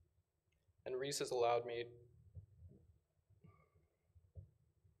 And Reece has allowed me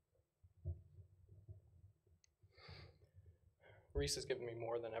Reece has given me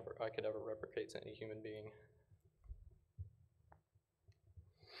more than I could ever replicate to any human being.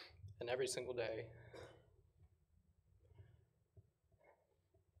 And every single day,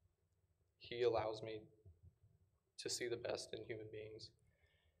 he allows me to see the best in human beings.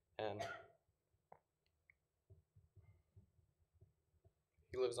 And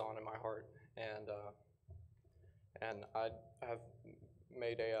he lives on in my heart, and and I have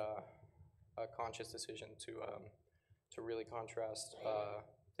made a conscious decision to really contrast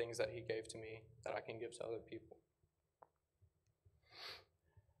things that he gave to me that I can give to other people.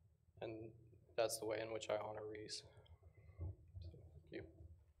 And that's the way in which I honor Reece. So, thank you.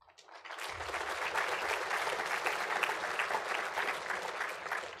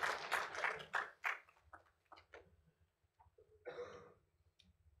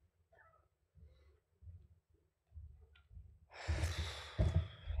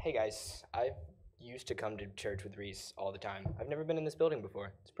 Hey guys, I used to come to church with Reece all the time. I've never been in this building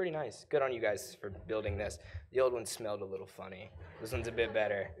before. It's pretty nice. Good on you guys for building this. The old one smelled a little funny. This one's a bit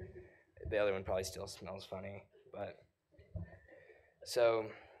better. The other one probably still smells funny. But so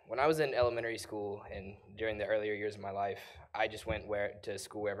when I was in elementary school and during the earlier years of my life, I just went to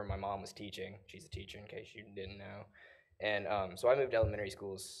school wherever my mom was teaching. She's a teacher, in case you didn't know. And so I moved to elementary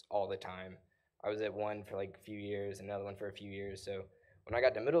schools all the time. I was at one for like a few years, another one for a few years. So when I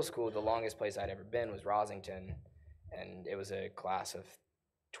got to middle school, the longest place I'd ever been was Rosington, and it was a class of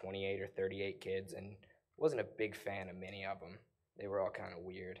 28 or 38 kids, and wasn't a big fan of many of them. They were all kind of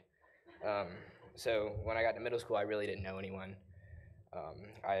weird. So when I got to middle school, I really didn't know anyone.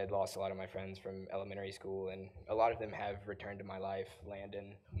 I had lost a lot of my friends from elementary school, and a lot of them have returned to my life.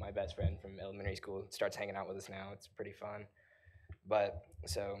 Landon, my best friend from elementary school, starts hanging out with us now. It's pretty fun. But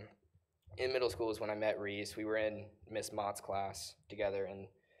so in middle school is when I met Reece. We were in Miss Mott's class together, and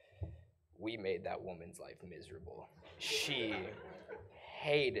we made that woman's life miserable. She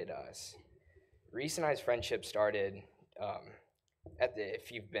hated us. Reece and I's friendship started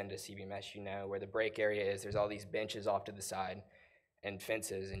if you've been to CBMS, you know where the break area is. There's all these benches off to the side and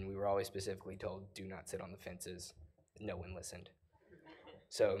fences, and we were always specifically told, do not sit on the fences. No one listened.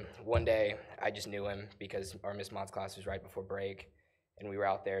 So one day, I just knew him because our Miss Mott's class was right before break, and we were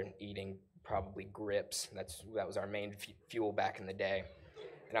out there eating probably grips. That was our main fuel back in the day.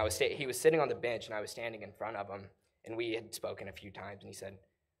 And he was sitting on the bench, and I was standing in front of him, and we had spoken a few times, and he said,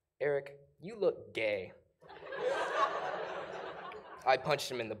 "Eric, you look gay." I punched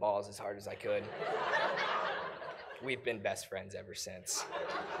him in the balls as hard as I could. We've been best friends ever since.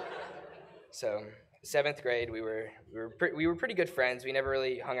 So 7th grade, we were pretty good friends. We never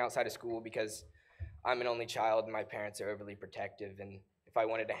really hung outside of school because I'm an only child, and my parents are overly protective, and if I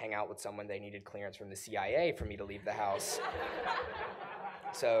wanted to hang out with someone, they needed clearance from the CIA for me to leave the house.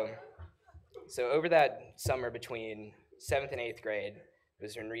 So over that summer between 7th and 8th grade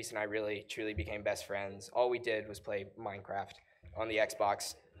was when Reece and I really, truly became best friends. All we did was play Minecraft on the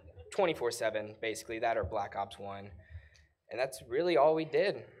Xbox 24/7, basically, that or Black Ops 1. And that's really all we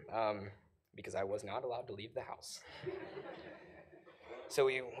did, because I was not allowed to leave the house. So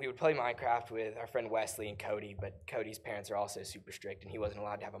we would play Minecraft with our friend Wesley and Cody, but Cody's parents are also super strict, and he wasn't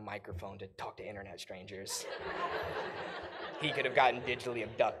allowed to have a microphone to talk to internet strangers. He could have gotten digitally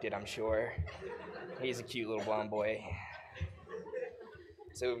abducted, I'm sure. He's a cute little blonde boy.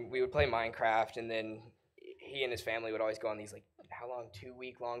 So we would play Minecraft, and then he and his family would always go on these,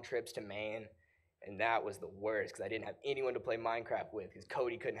 2-week-long trips to Maine, and that was the worst, because I didn't have anyone to play Minecraft with, because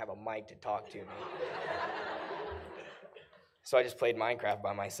Cody couldn't have a mic to talk to me. So I just played Minecraft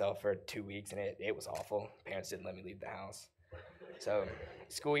by myself for 2 weeks, and it was awful. Parents didn't let me leave the house. So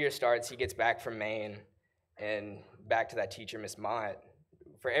school year starts, he gets back from Maine, and back to that teacher, Miss Mott.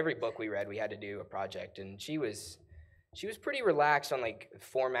 For every book we read, we had to do a project, and she was pretty relaxed on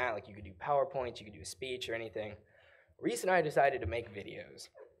format, you could do PowerPoints, you could do a speech or anything. Reece and I decided to make videos,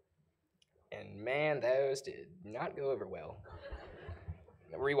 and man, those did not go over well.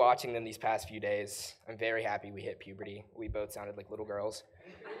 Rewatching them these past few days, I'm very happy we hit puberty. We both sounded like little girls.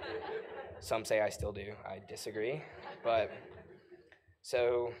 Some say I still do. I disagree. But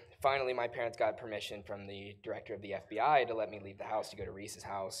so finally, my parents got permission from the director of the FBI to let me leave the house to go to Reece's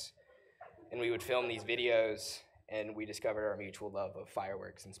house, and we would film these videos, and we discovered our mutual love of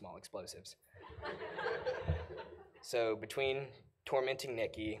fireworks and small explosives. So between tormenting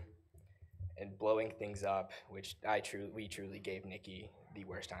Nikki and blowing things up, which we truly gave Nikki the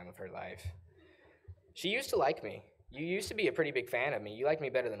worst time of her life. She used to like me. You used to be a pretty big fan of me. You liked me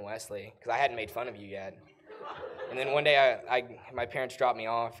better than Wesley, because I hadn't made fun of you yet. And then one day, my parents dropped me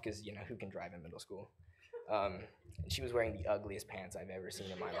off, because, who can drive in middle school? And she was wearing the ugliest pants I've ever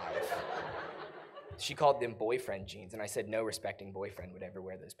seen in my life. She called them boyfriend jeans, and I said no respecting boyfriend would ever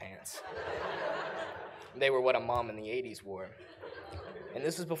wear those pants. They were what a mom in the 80s wore. And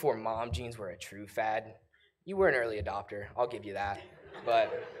this was before mom jeans were a true fad. You were an early adopter, I'll give you that.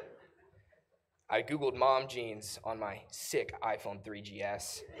 But I Googled mom jeans on my sick iPhone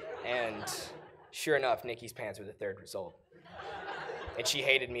 3GS, and sure enough, Nikki's pants were the third result. And she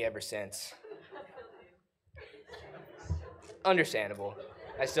hated me ever since. Understandable.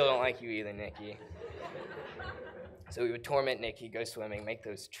 I still don't like you either, Nikki. So we would torment Nikki, go swimming, make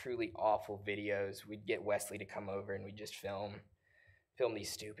those truly awful videos. We'd get Wesley to come over and we'd just film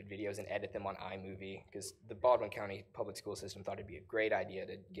these stupid videos and edit them on iMovie, because the Baldwin County public school system thought it'd be a great idea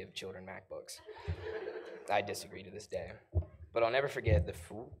to give children MacBooks. I disagree to this day. But I'll never forget the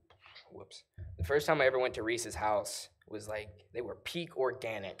first time I ever went to Reese's house was like, they were peak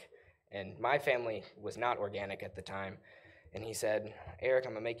organic. And my family was not organic at the time. And he said, Eric,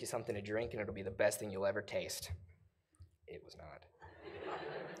 I'm gonna make you something to drink and it'll be the best thing you'll ever taste. It was not.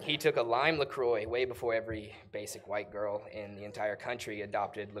 He took a lime LaCroix way before every basic white girl in the entire country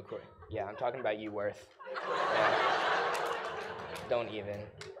adopted LaCroix. Yeah, I'm talking about you, Worth. Yeah. Don't even.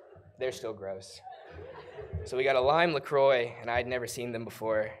 They're still gross. So we got a lime LaCroix, and I'd never seen them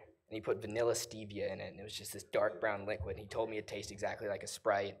before, and he put vanilla stevia in it, and it was just this dark brown liquid. He told me it tasted exactly like a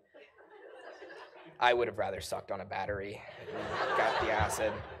Sprite. I would have rather sucked on a battery and got the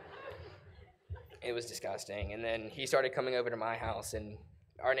acid. It was disgusting. And then he started coming over to my house, and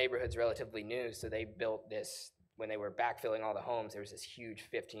our neighborhood's relatively new, so they built this, when they were backfilling all the homes, there was this huge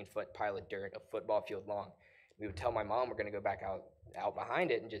 15-foot pile of dirt, a football field long. We would tell my mom we're gonna go back out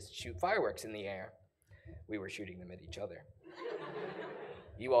behind it and just shoot fireworks in the air. We were shooting them at each other.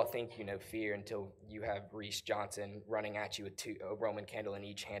 You all think you know fear until you have Reece Johnson running at you with a Roman candle in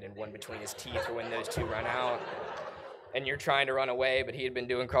each hand and one between his teeth for when those two run out. And you're trying to run away, but he had been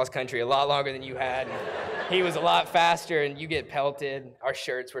doing cross country a lot longer than you had. And he was a lot faster, and you get pelted. Our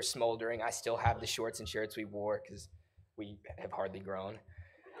shirts were smoldering. I still have the shorts and shirts we wore because we have hardly grown.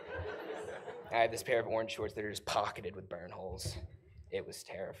 I had this pair of orange shorts that are just pocketed with burn holes. It was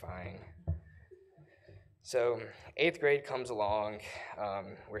terrifying. So 8th grade comes along.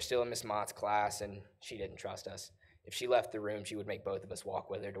 We're still in Miss Mott's class, and she didn't trust us. If she left the room, she would make both of us walk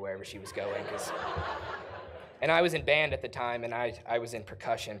with her to wherever she was going. And I was in band at the time, and I was in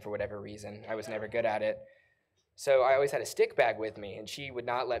percussion for whatever reason. I was never good at it. So I always had a stick bag with me, and she would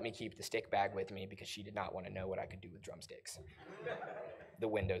not let me keep the stick bag with me because she did not want to know what I could do with drumsticks. The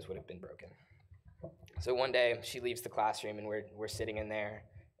windows would have been broken. So one day, she leaves the classroom, and we're sitting in there,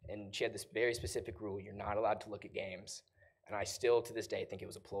 and she had this very specific rule: you're not allowed to look at games. And I still, to this day, think it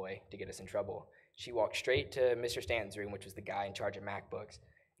was a ploy to get us in trouble. She walked straight to Mr. Stanton's room, which was the guy in charge of MacBooks.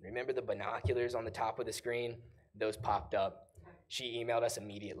 Remember the binoculars on the top of the screen? Those popped up. She emailed us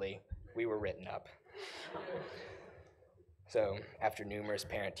immediately. We were written up. So after numerous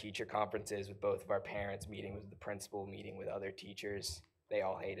parent-teacher conferences with both of our parents, meeting with the principal, meeting with other teachers, they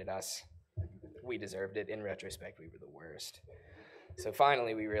all hated us. We deserved it. In retrospect, we were the worst. So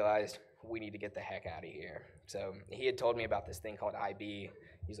finally, we realized we need to get the heck out of here. So he had told me about this thing called IB.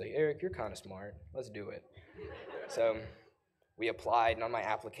 He's like, Eric, you're kind of smart. Let's do it. So we applied, and on my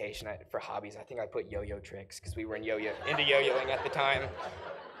application for hobbies, I think I put yo-yo tricks because we were into yo-yoing at the time.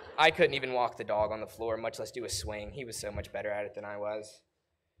 I couldn't even walk the dog on the floor, much less do a swing. He was so much better at it than I was.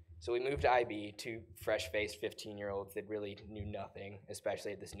 So we moved to IB, two fresh-faced 15-year-olds that really knew nothing,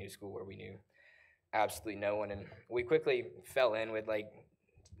 especially at this new school where we knew absolutely no one. And we quickly fell in with like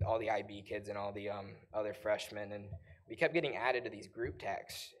all the IB kids and all the other freshmen, and we kept getting added to these group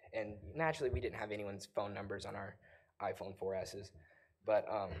texts. And naturally, we didn't have anyone's phone numbers on our iPhone 4Ss, but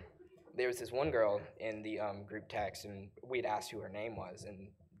there was this one girl in the group text, and we had asked who her name was, and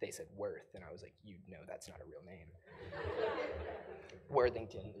they said Worth, and I was like, you know that's not a real name.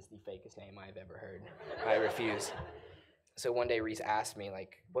 Worthington is the fakest name I've ever heard. I refuse. So one day Reece asked me,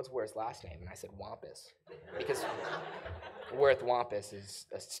 like, what's Worth's last name? And I said Wampus, because Worth Wampus is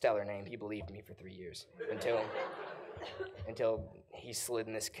a stellar name. He believed me for 3 years until he slid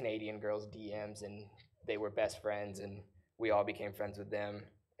in this Canadian girl's DMs, and they were best friends, and we all became friends with them,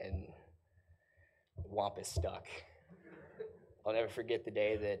 and Wampus stuck. I'll never forget the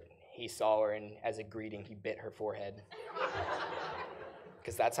day that he saw her, and as a greeting, he bit her forehead.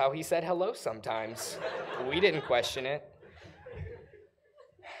 Because that's how he said hello sometimes. We didn't question it.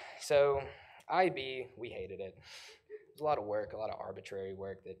 So, IB, we hated it. It was a lot of work, a lot of arbitrary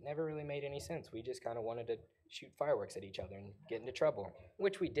work that never really made any sense. We just kind of wanted to shoot fireworks at each other and get into trouble,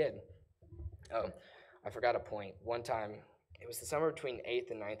 which we did. Oh, I forgot a point. One time, it was the summer between 8th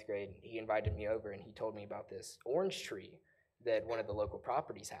and 9th grade, he invited me over and he told me about this orange tree that one of the local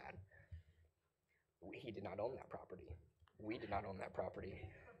properties had. He did not own that property. We did not own that property.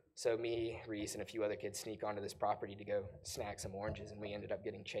 So me, Reece, and a few other kids sneak onto this property to go snack some oranges, and we ended up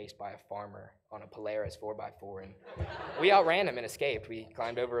getting chased by a farmer on a Polaris 4x4, and we outran him and escaped. We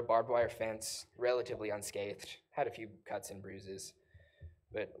climbed over a barbed wire fence, relatively unscathed, had a few cuts and bruises,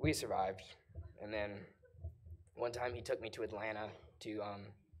 but we survived. And then one time he took me to Atlanta to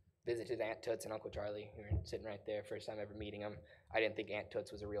visited Aunt Toots and Uncle Charlie, who were sitting right there, first time ever meeting them. I didn't think Aunt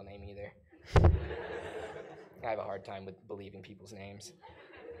Toots was a real name either. I have a hard time with believing people's names.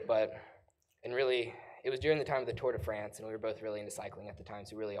 And really, it was during the time of the Tour de France, and we were both really into cycling at the time,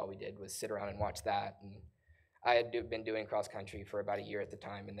 so really all we did was sit around and watch that. And I had been doing cross country for about a year at the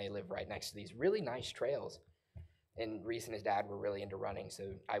time, and they live right next to these really nice trails. And Reece and his dad were really into running,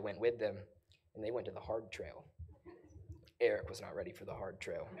 so I went with them, and they went to the hard trail. Eric was not ready for the hard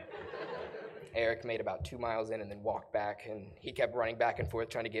trail. Eric made about 2 miles in and then walked back, and he kept running back and forth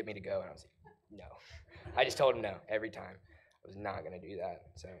trying to get me to go, and I was like, no. I just told him no every time. I was not going to do that.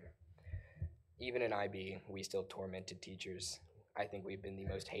 So even in IB, we still tormented teachers. I think we've been the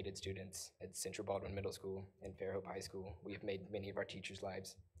most hated students at Central Baldwin Middle School and Fairhope High School. We have made many of our teachers'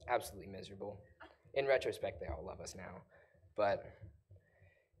 lives absolutely miserable. In retrospect, they all love us now.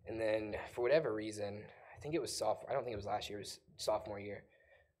 And then for whatever reason, I think it was I don't think it was last year, it was sophomore year,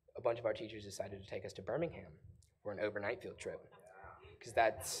 a bunch of our teachers decided to take us to Birmingham for an overnight field trip. Because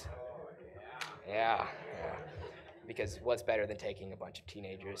because what's better than taking a bunch of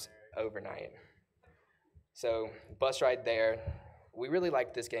teenagers overnight? So, bus ride there. We really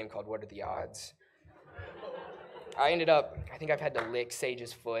liked this game called What Are the Odds? I think I've had to lick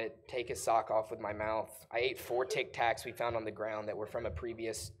Sage's foot, take his sock off with my mouth. I ate 4 Tic Tacs we found on the ground that were from a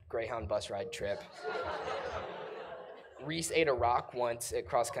previous Greyhound bus ride trip. Reece ate a rock once at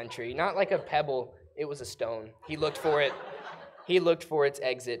cross country, not like a pebble, it was a stone. He looked for its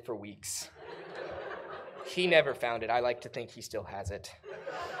exit for weeks. He never found it. I like to think he still has it.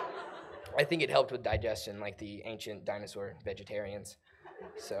 I think it helped with digestion, like the ancient dinosaur vegetarians.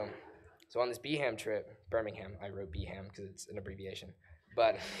 So on this BHAM trip, Birmingham, I wrote BHAM because it's an abbreviation.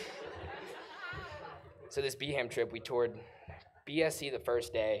 So this BHAM trip, we toured BSC the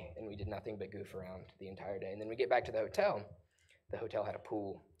first day, and we did nothing but goof around the entire day. And then we get back to the hotel. The hotel had a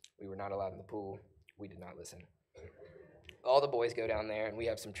pool. We were not allowed in the pool. We did not listen. All the boys go down there, and we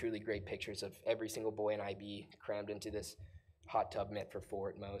have some truly great pictures of every single boy in IB crammed into this hot tub meant for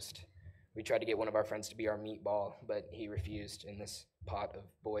 4 at most. We tried to get one of our friends to be our meatball, but he refused in this pot of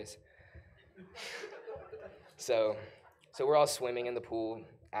boys. So we're all swimming in the pool,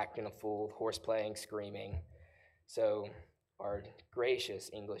 acting a fool, horseplaying, screaming. So our gracious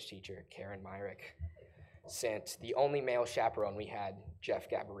English teacher, Karen Myrick, sent the only male chaperone we had, Jeff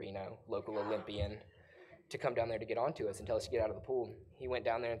Gabarino, local Olympian, to come down there to get onto us and tell us to get out of the pool. He went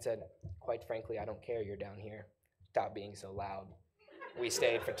down there and said, "Quite frankly, I don't care you're down here. Stop being so loud." We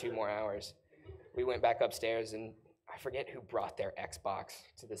stayed for 2 more hours. We went back upstairs, and I forget who brought their Xbox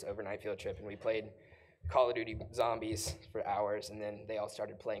to this overnight field trip, and we played Call of Duty Zombies for hours, and then they all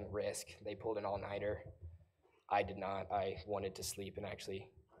started playing Risk. They pulled an all-nighter. I did not. I wanted to sleep and actually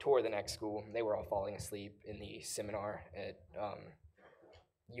tour the next school. They were all falling asleep in the seminar at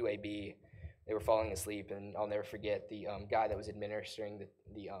UAB. They were falling asleep, and I'll never forget the guy that was administering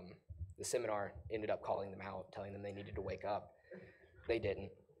the seminar ended up calling them out, telling them they needed to wake up. They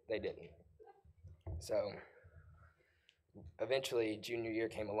didn't. So eventually junior year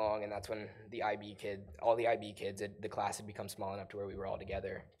came along, and that's when all the IB kids, the class had become small enough to where we were all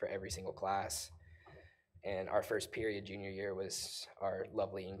together for every single class. And our first period junior year was our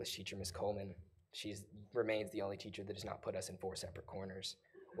lovely English teacher, Miss Coleman. She remains the only teacher that does not put us in 4 separate corners.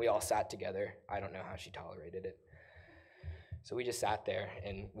 We all sat together. I don't know how she tolerated it. So we just sat there,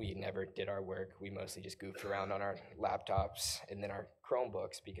 and we never did our work. We mostly just goofed around on our laptops and then our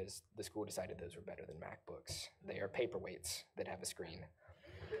Chromebooks, because the school decided those were better than MacBooks. They are paperweights that have a screen.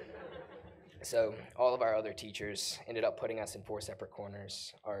 So all of our other teachers ended up putting us in 4 separate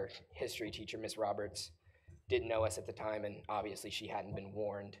corners. Our history teacher, Miss Roberts, didn't know us at the time, and obviously she hadn't been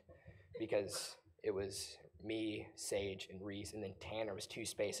warned, because it was me, Sage, and Reece, and then Tanner was 2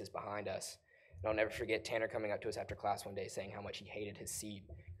 spaces behind us. And I'll never forget Tanner coming up to us after class one day saying how much he hated his seat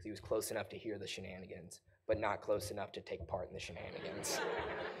because he was close enough to hear the shenanigans, but not close enough to take part in the shenanigans.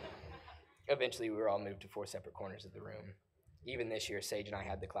 Eventually, we were all moved to 4 separate corners of the room. Even this year, Sage and I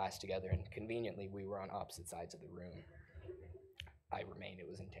had the class together, and conveniently, we were on opposite sides of the room. I remain, it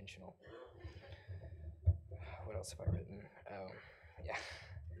was intentional. What else have I written? Oh, yeah.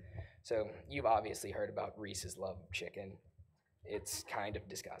 So you've obviously heard about Reece's love of chicken. It's kind of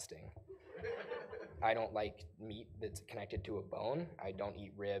disgusting. I don't like meat that's connected to a bone. I don't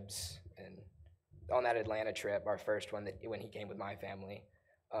eat ribs. And on that Atlanta trip, our first one, when he came with my family,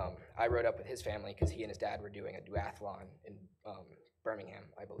 I rode up with his family because he and his dad were doing a duathlon in Birmingham,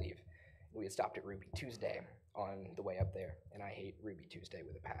 I believe. We had stopped at Ruby Tuesday on the way up there, and I hate Ruby Tuesday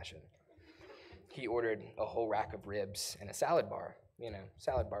with a passion. He ordered a whole rack of ribs and a salad bar. You know,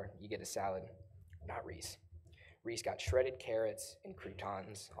 salad bar, you get a salad. Not Reece. Reece got shredded carrots and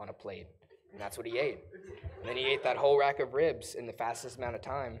croutons on a plate, and that's what he ate. And then he ate that whole rack of ribs in the fastest amount of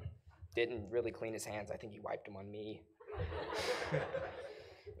time. Didn't really clean his hands. I think he wiped them on me.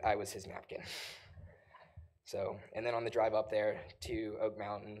 I was his napkin. So, and then on the drive up there to Oak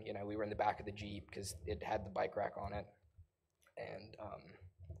Mountain, we were in the back of the Jeep because it had the bike rack on it. And,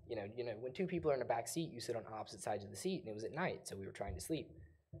 when two people are in the back seat, you sit on opposite sides of the seat, and it was at night, so we were trying to sleep.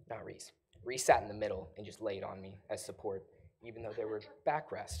 Not Reece. Reece sat in the middle and just laid on me as support, even though there were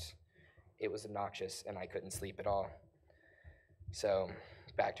backrests. It was obnoxious, and I couldn't sleep at all. So,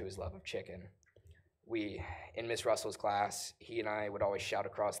 back to his love of chicken. In Miss Russell's class, he and I would always shout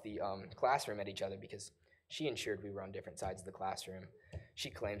across the classroom at each other because she ensured we were on different sides of the classroom. She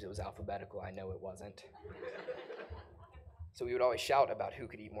claims it was alphabetical. I know it wasn't. So we would always shout about who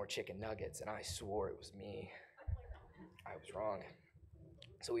could eat more chicken nuggets, and I swore it was me. I was wrong.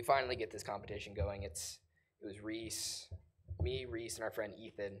 So we finally get this competition going. It was Reece, me, Reece, and our friend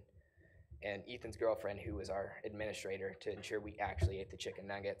Ethan, and Ethan's girlfriend, who was our administrator, to ensure we actually ate the chicken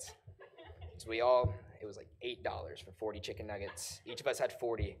nuggets. So it was like $8 for 40 chicken nuggets. Each of us had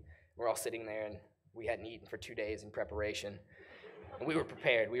 40. We're all sitting there, and we hadn't eaten for 2 days in preparation. And we were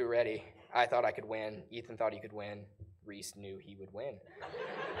prepared. We were ready. I thought I could win. Ethan thought he could win. Reece knew he would win.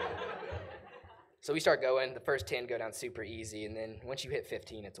 So we start going. The first 10 go down super easy, and then once you hit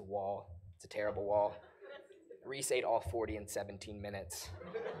 15, it's a wall. It's a terrible wall. Reece ate all 40 in 17 minutes.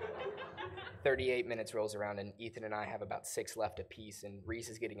 38 minutes rolls around, and Ethan and I have about 6 left apiece, and Reece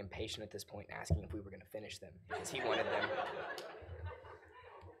is getting impatient at this point, asking if we were going to finish them, because he wanted them.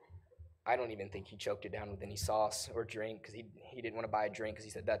 I don't even think he choked it down with any sauce or drink, because he didn't want to buy a drink, because he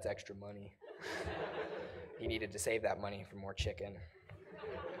said that's extra money. He needed to save that money for more chicken.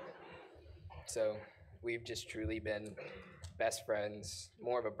 So we've just truly been best friends,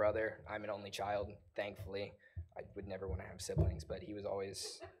 more of a brother. I'm an only child, thankfully. I would never want to have siblings, but he was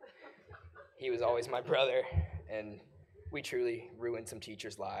always my brother, and we truly ruined some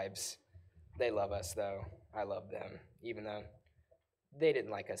teachers' lives. They love us, though. I love them, even though they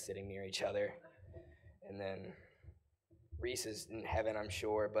didn't like us sitting near each other. And then Reece is in heaven, I'm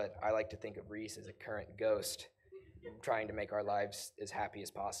sure, but I like to think of Reece as a current ghost, trying to make our lives as happy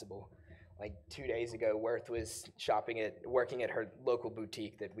as possible. Like 2 days ago, Worth was working at her local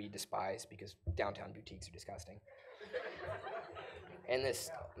boutique that we despise because downtown boutiques are disgusting. And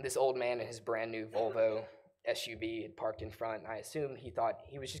this old man in his brand new Volvo SUV had parked in front, and I assumed he thought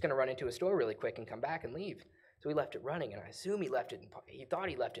he was just going to run into a store really quick and come back and leave. So he left it running, and I assume he thought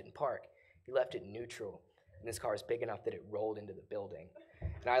he left it in park. He left it in neutral, and this car is big enough that it rolled into the building.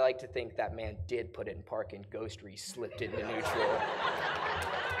 And I like to think that man did put it in park, and Ghost Reece slipped it into neutral.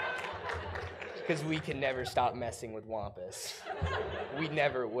 Because we can never stop messing with Wampus. We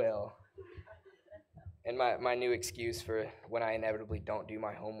never will. And my new excuse for when I inevitably don't do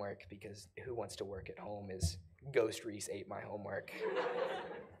my homework, because who wants to work at home, is Ghost Reece ate my homework.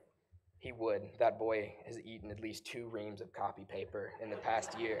 He would. That boy has eaten at least 2 reams of copy paper in the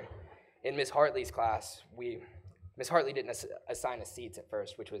past year. In Miss Hartley's class, Miss Hartley didn't assign us seats at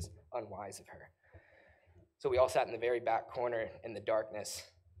first, which was unwise of her. So we all sat in the very back corner in the darkness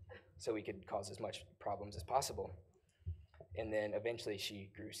so we could cause as much problems as possible. And then eventually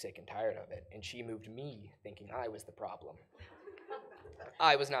she grew sick and tired of it, and she moved me thinking I was the problem.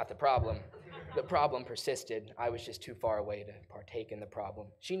 I was not the problem. The problem persisted. I was just too far away to partake in the problem.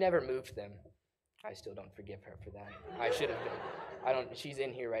 She never moved them. I still don't forgive her for that. I should have been. She's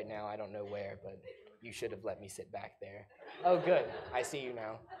in here right now. I don't know where, but you should have let me sit back there. Oh, good. I see you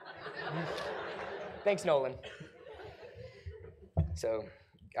now. Thanks, Nolan. So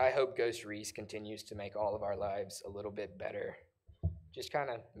I hope Ghost Reece continues to make all of our lives a little bit better. Just kind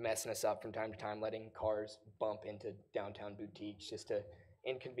of messing us up from time to time, letting cars bump into downtown boutiques just to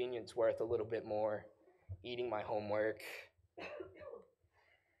inconvenience Worth a little bit more, eating my homework.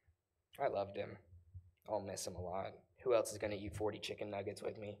 I loved him. I'll miss him a lot. Who else is going to eat 40 chicken nuggets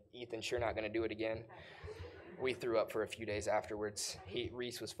with me? Ethan's sure not going to do it again. We threw up for a few days afterwards.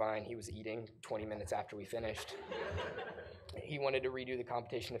 Reece was fine. He was eating 20 minutes after we finished. He wanted to redo the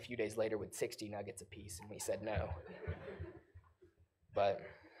competition a few days later with 60 nuggets apiece, and we said no. But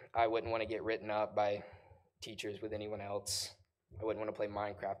I wouldn't want to get written up by teachers with anyone else. I wouldn't want to play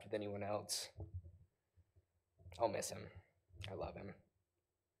Minecraft with anyone else. I'll miss him. I love him.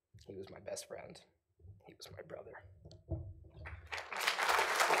 He was my best friend. He was my brother.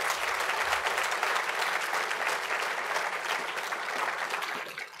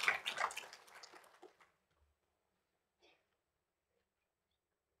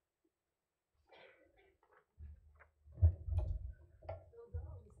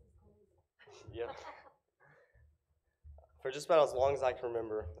 Yep. For just about as long as I can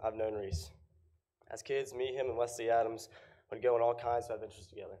remember, I've known Reece. As kids, me, him, and Wesley Adams would go on all kinds of adventures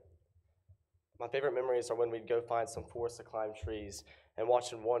together. My favorite memories are when we'd go find some forest to climb trees and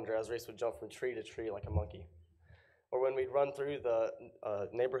watch and wonder as Reece would jump from tree to tree like a monkey. Or when we'd run through the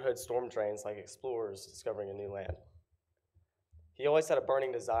neighborhood storm drains like explorers discovering a new land. He always had a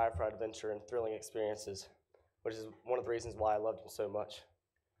burning desire for adventure and thrilling experiences, which is one of the reasons why I loved him so much.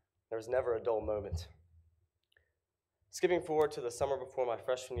 There was never a dull moment. Skipping forward to the summer before my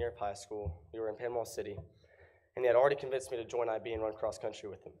freshman year of high school, we were in Panama City, and he had already convinced me to join IB and run cross country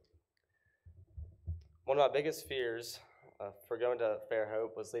with him. One of my biggest fears for going to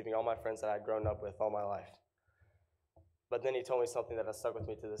Fairhope was leaving all my friends that I had grown up with all my life. But then he told me something that has stuck with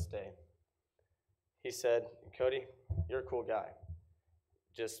me to this day. He said, "Cody, you're a cool guy.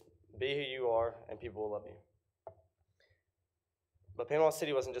 Just be who you are, and people will love you." But Panama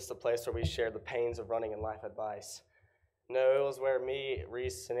City wasn't just a place where we shared the pains of running and life advice. No, it was where me,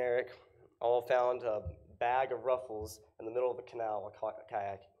 Reece, and Eric all found a bag of ruffles in the middle of the canal while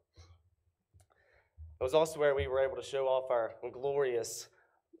kayaking. It was also where we were able to show off our glorious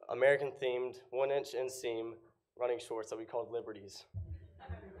American-themed 1-inch inseam running shorts that we called Liberties.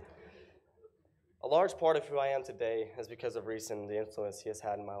 A large part of who I am today is because of Reece and the influence he has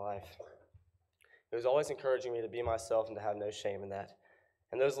had in my life. He was always encouraging me to be myself and to have no shame in that.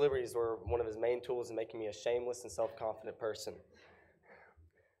 And those liberties were one of his main tools in making me a shameless and self-confident person,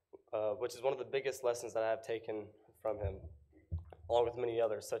 which is one of the biggest lessons that I have taken from him, along with many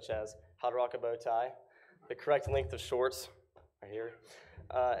others, such as how to rock a bow tie, the correct length of shorts, right here,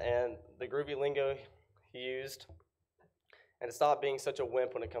 and the groovy lingo he used, and to stop being such a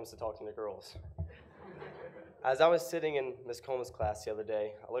wimp when it comes to talking to girls. As I was sitting in Ms. Coleman's class the other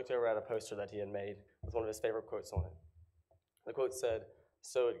day, I looked over at a poster that he had made with one of his favorite quotes on it. The quote said,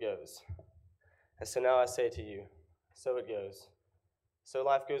 "So it goes." And so now I say to you, so it goes. So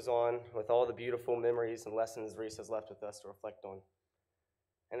life goes on with all the beautiful memories and lessons Reece has left with us to reflect on.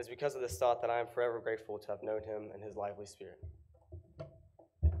 And it's because of this thought that I am forever grateful to have known him and his lively spirit.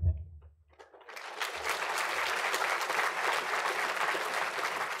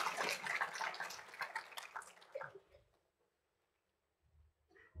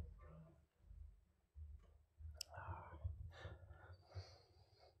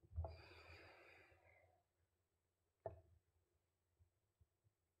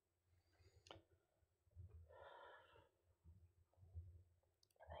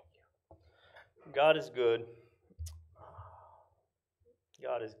 God is good.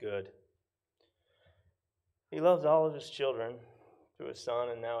 God is good. He loves all of his children through his son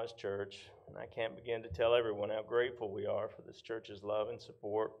and now his church. And I can't begin to tell everyone how grateful we are for this church's love and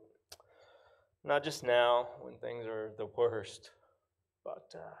support. Not just now when things are the worst,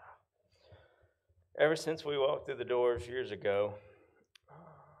 but ever since we walked through the doors years ago.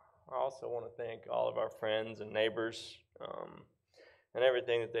 I also want to thank all of our friends and neighbors and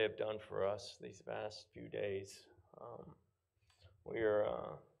everything that they have done for us these past few days. We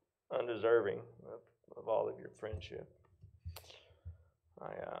are undeserving of all of your friendship.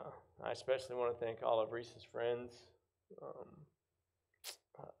 I especially want to thank all of Reece's friends,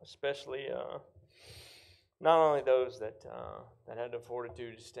 especially not only those that had the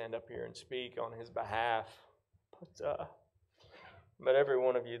fortitude to stand up here and speak on his behalf, but every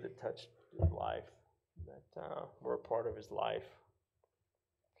one of you that touched his life, that were a part of his life.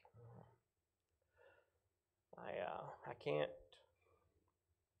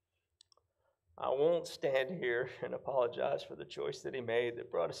 I won't stand here and apologize for the choice that he made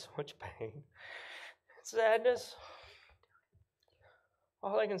that brought us so much pain and sadness.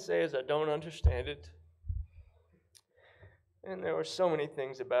 All I can say is I don't understand it. And there were so many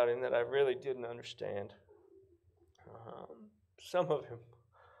things about him that I really didn't understand. Some of him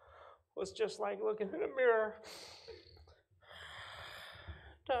was just like looking in a mirror.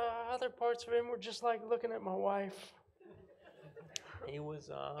 Other parts of him were just like looking at my wife. He was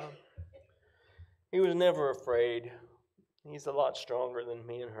never afraid. He's a lot stronger than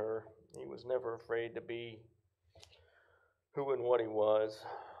me and her. He was never afraid to be who and what he was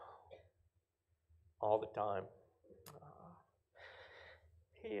all the time.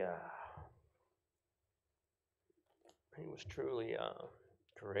 He was truly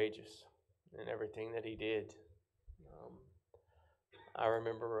courageous in everything that he did. I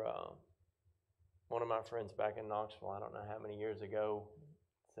remember one of my friends back in Knoxville, I don't know how many years ago,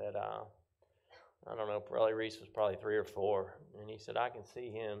 said, I don't know, probably Reece was probably 3 or 4, and he said, I can see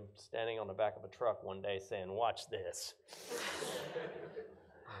him standing on the back of a truck one day saying, "Watch this."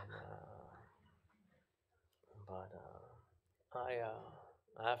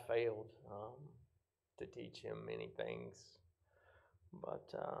 I failed to teach him many things,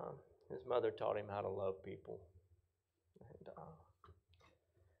 but his mother taught him how to love people. And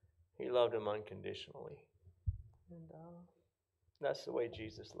he loved them unconditionally. And that's the way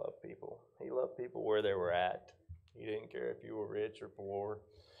Jesus loved people. He loved people where they were at. He didn't care if you were rich or poor,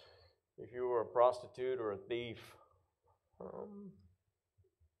 if you were a prostitute or a thief.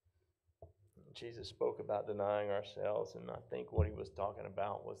 Jesus spoke about denying ourselves, and I think what he was talking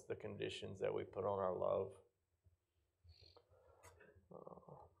about was the conditions that we put on our love.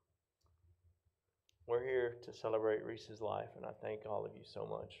 We're here to celebrate Reece's life, and I thank all of you so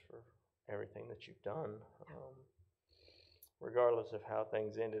much for everything that you've done. Regardless of how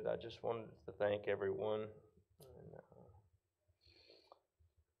things ended, I just wanted to thank everyone. And,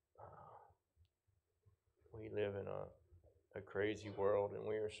 we live in a crazy world, and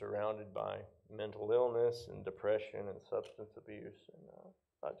we are surrounded by mental illness and depression and substance abuse. And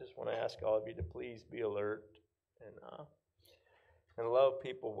I just want to ask all of you to please be alert and love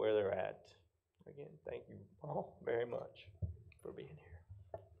people where they're at. Again, thank you all very much for being here.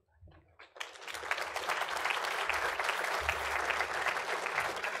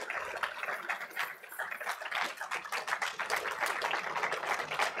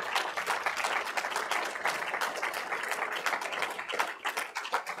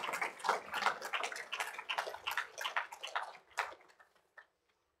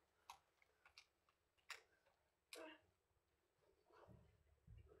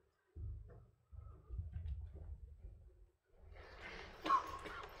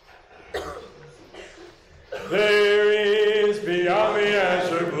 There is beyond the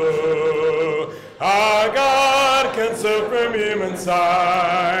azure blue a God concealed from human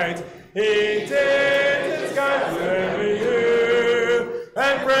sight. He did his kind to every you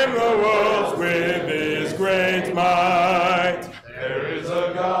and framed the worlds with his great might. There is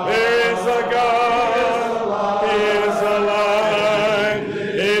a God. There is a God. He is alive.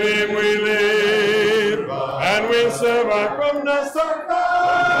 In him we live and we survive from the sun.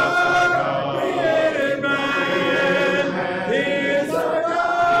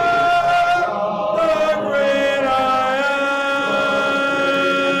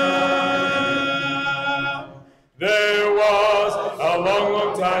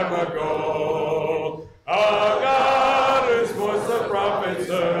 Ago, a God whose voice the prophets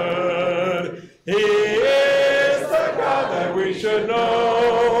heard. He is the God that we should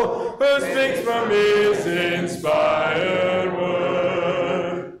know, who speaks from his inspired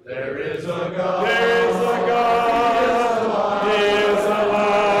word. There is a God. There is a God. He is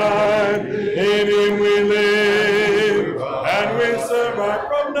alive. In him we live, and we survive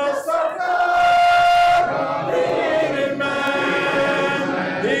from the sun.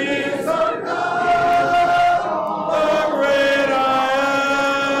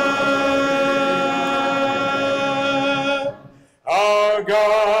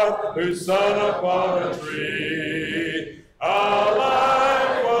 Whose son upon a tree, a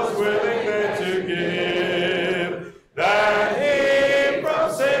life was willing there to give, that he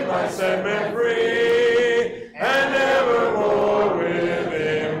from sin might set men free, and evermore with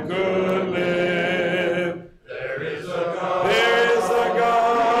him could live. There is a God. There is a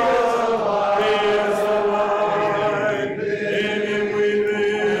God. He is alive. In him we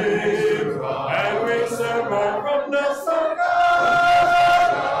live, and we survive from the sun.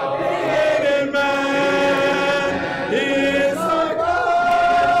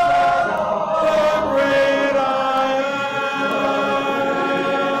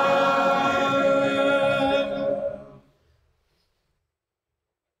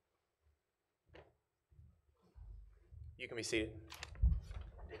 You can be seated.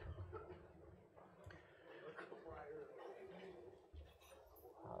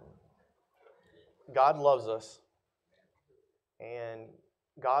 God loves us, and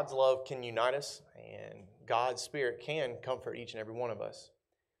God's love can unite us, and God's Spirit can comfort each and every one of us.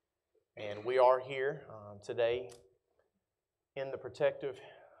 And we are here today in the protective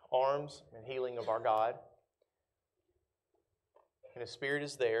arms and healing of our God. And His Spirit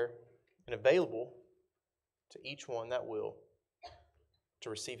is there and available to each one that will, to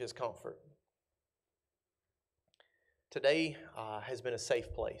receive His comfort. Today has been a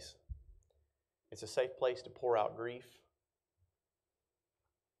safe place. It's a safe place to pour out grief.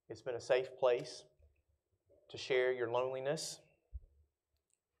 It's been a safe place to share your loneliness.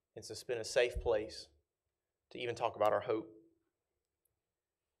 It's been a safe place to even talk about our hope.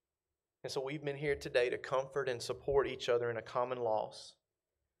 And so we've been here today to comfort and support each other in a common loss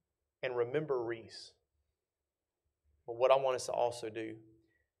and remember Reece. But what I want us to also do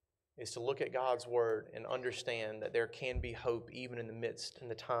is to look at God's Word and understand that there can be hope even in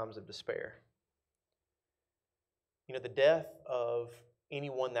the times of despair. You know, the death of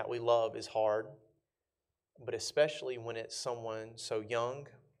anyone that we love is hard, but especially when it's someone so young,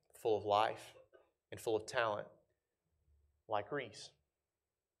 full of life, and full of talent, like Reece.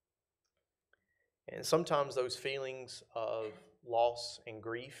 And sometimes those feelings of loss and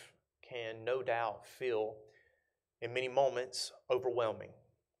grief can no doubt feel, in many moments, overwhelming.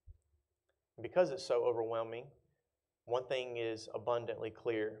 And because it's so overwhelming, one thing is abundantly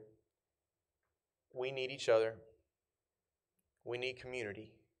clear. We need each other. We need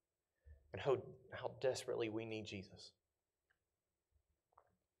community. And how desperately we need Jesus.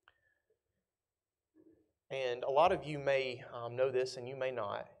 And a lot of you may know this and you may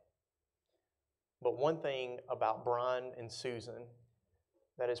not. But one thing about Brian and Susan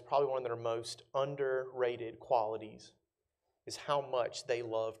that is probably one of their most underrated qualities is how much they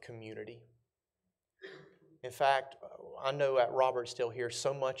love community. In fact, I know at Robert still here,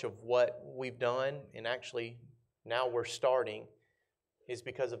 so much of what we've done, and actually now we're starting, is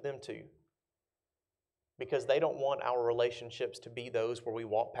because of them two. Because they don't want our relationships to be those where we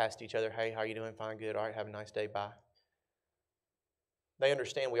walk past each other, hey, how you doing? Fine, good, all right, have a nice day, bye. They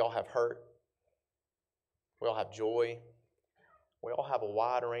understand we all have hurt. We all have joy. We all have a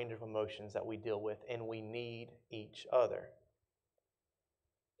wide range of emotions that we deal with, and we need each other.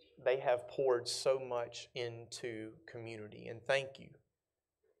 They have poured so much into community, and thank you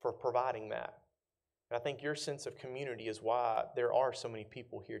for providing that. And I think your sense of community is why there are so many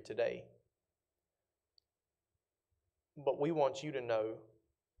people here today. But we want you to know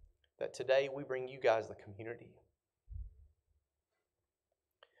that today we bring you guys the community.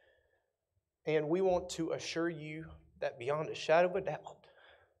 And we want to assure you that beyond a shadow of a doubt,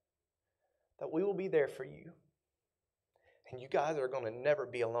 that we will be there for you. And you guys are going to never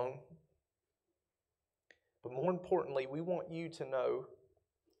be alone. But more importantly, we want you to know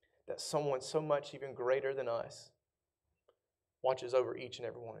that someone so much even greater than us watches over each and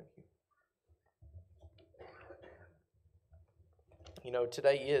every one of you. You know,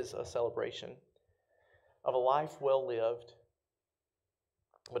 today is a celebration of a life well lived,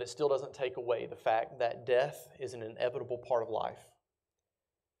 but it still doesn't take away the fact that death is an inevitable part of life.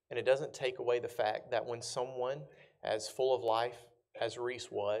 And it doesn't take away the fact that when someone as full of life as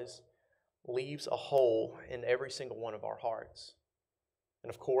Reece was, leaves a hole in every single one of our hearts. And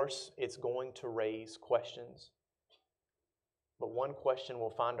of course, it's going to raise questions. But one question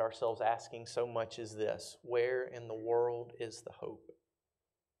we'll find ourselves asking so much is this: where in the world is the hope?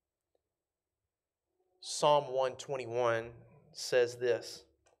 Psalm 121 says this: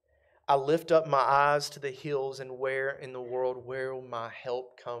 I lift up my eyes to the hills, and where in the world will my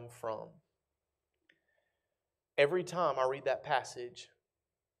help come from? Every time I read that passage,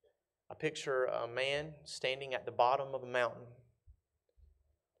 I picture a man standing at the bottom of a mountain,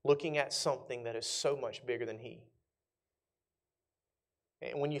 looking at something that is so much bigger than he.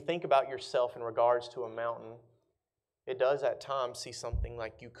 And when you think about yourself in regards to a mountain, it does at times see something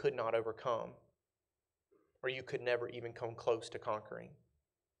like you could not overcome, or you could never even come close to conquering.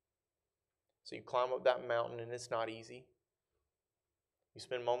 So you climb up that mountain, and it's not easy. You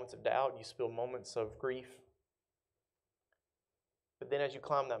spend moments of doubt, you spend moments of grief. But then as you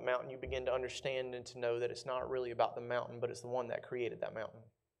climb that mountain, you begin to understand and to know that it's not really about the mountain, but it's the one that created that mountain.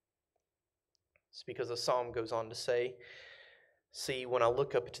 It's because the psalm goes on to say, see, when I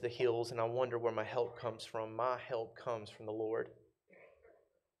look up to the hills and I wonder where my help comes from, my help comes from the Lord.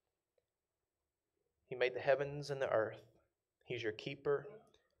 He made the heavens and the earth. He's your keeper,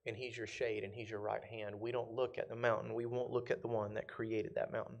 and He's your shade, and He's your right hand. We don't look at the mountain. We won't look at the one that created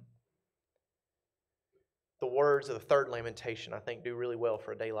that mountain. The words of the third lamentation, I think, do really well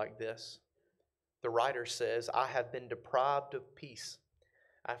for a day like this. The writer says, I have been deprived of peace.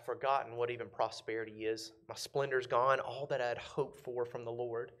 I've forgotten what even prosperity is. My splendor's gone, all that I had hoped for from the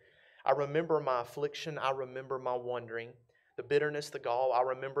Lord. I remember my affliction. I remember my wandering. The bitterness, the gall, I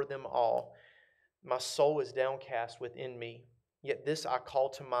remember them all. My soul is downcast within me. Yet this I call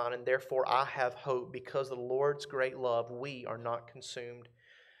to mind, and therefore I have hope. Because of the Lord's great love, we are not consumed.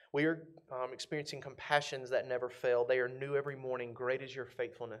 We are experiencing compassions that never fail. They are new every morning. Great is your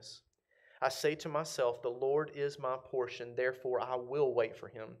faithfulness. I say to myself, the Lord is my portion, therefore I will wait for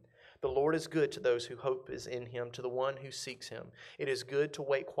Him. The Lord is good to those who hope is in Him, to the one who seeks Him. It is good to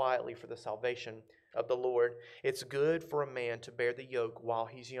wait quietly for the salvation of the Lord. It's good for a man to bear the yoke while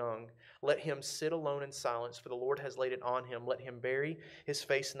he's young. Let him sit alone in silence, for the Lord has laid it on him. Let him bury his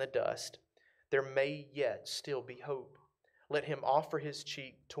face in the dust. There may yet still be hope. Let him offer his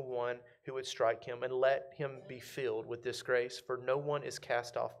cheek to one who would strike him, and let him be filled with disgrace, for no one is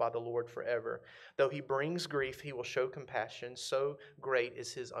cast off by the Lord forever. Though he brings grief, he will show compassion. So great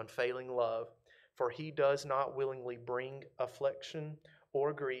is his unfailing love. for he does not willingly bring affliction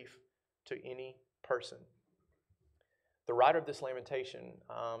or grief to any person. The writer of this lamentation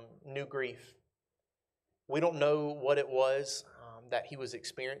knew grief. We don't know what it was that he was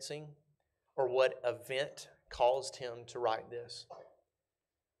experiencing or what event caused him to write this.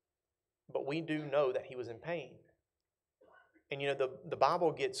 But we do know that he was in pain. And the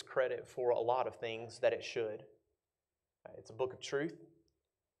Bible gets credit for a lot of things that it should. It's a book of truth.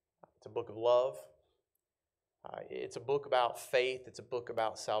 It's a book of love. It's a book about faith. It's a book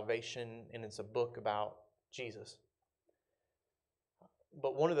about salvation. And it's a book about Jesus.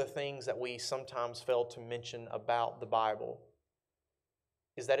 But one of the things that we sometimes fail to mention about the Bible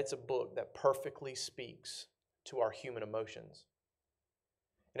is that it's a book that perfectly speaks to our human emotions.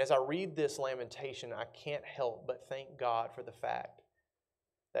 And as I read this lamentation, I can't help but thank God for the fact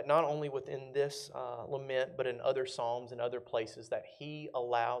that not only within this lament, but in other psalms and other places, that He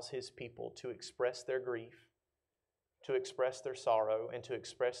allows His people to express their grief, to express their sorrow, and to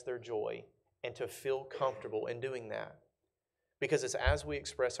express their joy, and to feel comfortable in doing that. Because it's as we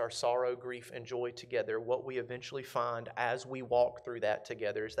express our sorrow, grief, and joy together, what we eventually find as we walk through that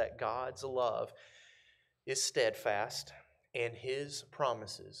together is that God's love is steadfast and His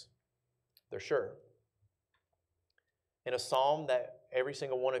promises, they're sure. In a psalm that every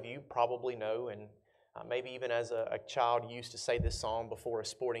single one of you probably know, and maybe even as a child you used to say this psalm before a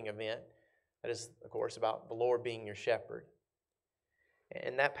sporting event, that is, of course, about the Lord being your shepherd.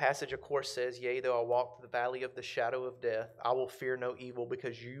 And that passage, of course, says, "Yea, though I walk through the valley of the shadow of death, I will fear no evil,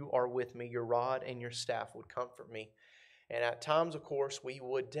 because you are with me. Your rod and your staff would comfort me." And at times, of course, we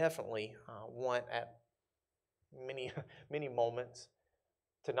would definitely want at many moments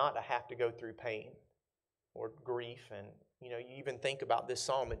to not have to go through pain or grief. And, you even think about this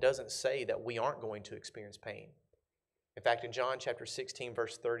psalm, it doesn't say that we aren't going to experience pain. In fact, in John chapter 16,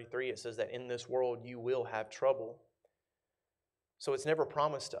 verse 33, it says that in this world you will have trouble. So it's never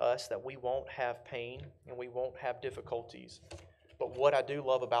promised to us that we won't have pain and we won't have difficulties. But what I do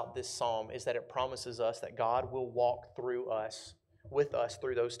love about this psalm is that it promises us that God will walk with us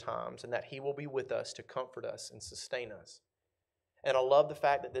through those times, and that He will be with us to comfort us and sustain us. And I love the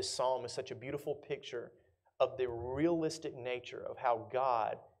fact that this psalm is such a beautiful picture of the realistic nature of how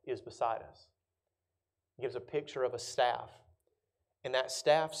God is beside us. It gives a picture of a staff, and that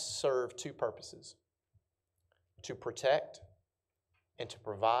staff serves two purposes: to protect and to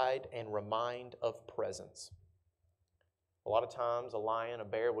provide and remind of presence. A lot of times a lion, a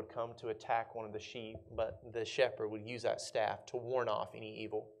bear would come to attack one of the sheep, but the shepherd would use that staff to warn off any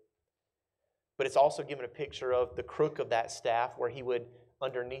evil. But it's also given a picture of the crook of that staff, where he would,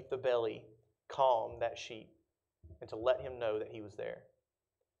 underneath the belly, calm that sheep and to let him know that he was there.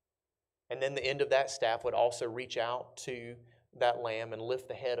 And then the end of that staff would also reach out to that lamb and lift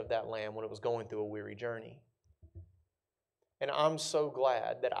the head of that lamb when it was going through a weary journey. And I'm so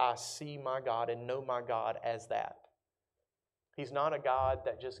glad that I see my God and know my God as that. He's not a God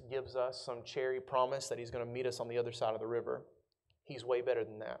that just gives us some cherry promise that He's going to meet us on the other side of the river. He's way better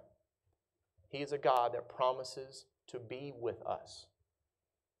than that. He is a God that promises to be with us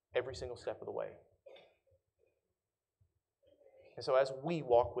every single step of the way. And so as we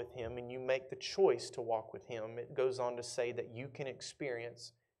walk with Him, and you make the choice to walk with Him, it goes on to say that you can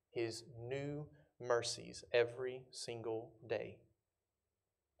experience His new mercies every single day.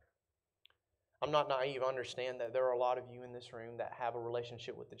 I'm not naive. I understand that there are a lot of you in this room that have a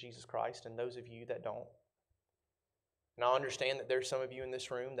relationship with the Jesus Christ, and those of you that don't. And I understand that there's some of you in this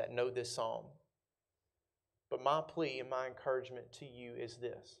room that know this psalm. But my plea and my encouragement to you is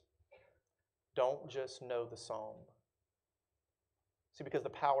this: don't just know the psalm. See, because the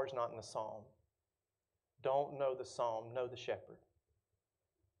power is not in the psalm. Don't know the psalm, know the shepherd.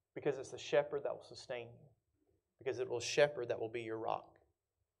 Because it's the shepherd that will sustain you. Because it will shepherd that will be your rock.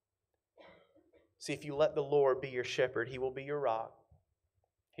 See, if you let the Lord be your shepherd, He will be your rock.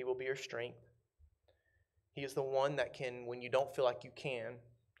 He will be your strength. He is the one that can, when you don't feel like you can,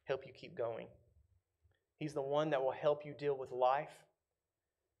 help you keep going. He's the one that will help you deal with life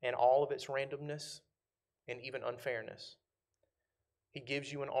and all of its randomness and even unfairness. He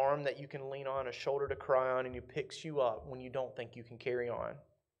gives you an arm that you can lean on, a shoulder to cry on, and He picks you up when you don't think you can carry on.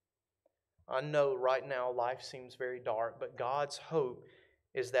 I know right now life seems very dark, but God's hope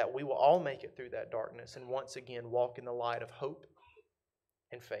is that we will all make it through that darkness and once again walk in the light of hope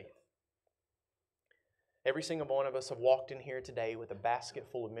and faith. Every single one of us have walked in here today with a basket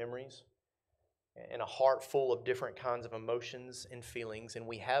full of memories and a heart full of different kinds of emotions and feelings, and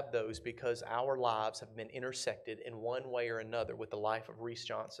we have those because our lives have been intersected in one way or another with the life of Reece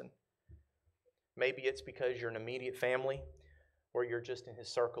Johnson. Maybe it's because you're an immediate family, or you're just in his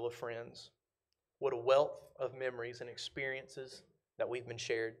circle of friends. What a wealth of memories and experiences that we've been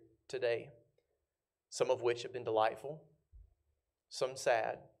shared today, some of which have been delightful, some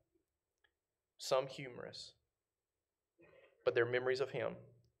sad, some humorous, but they're memories of Him.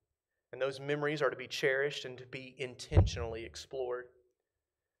 And those memories are to be cherished and to be intentionally explored.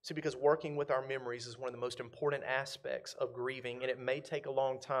 See, because working with our memories is one of the most important aspects of grieving, and it may take a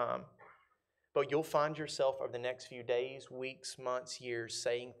long time, but you'll find yourself over the next few days, weeks, months, years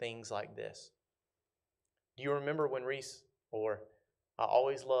saying things like this. Do you remember when Reece, or I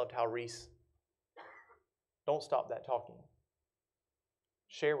always loved how Reece, don't stop that talking.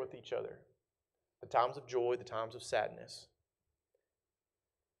 Share with each other the times of joy, the times of sadness.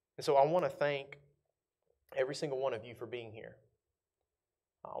 And so I want to thank every single one of you for being here.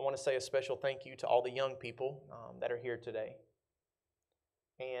 I want to say a special thank you to all the young people that are here today.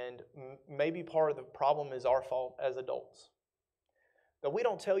 And maybe part of the problem is our fault as adults. That we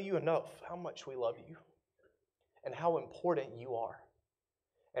don't tell you enough how much we love you and how important you are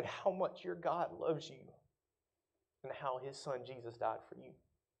and how much your God loves you and how His Son Jesus died for you.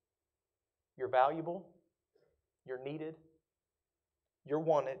 You're valuable, you're needed, you're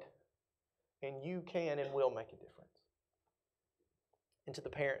wanted, and you can and will make a difference. And to the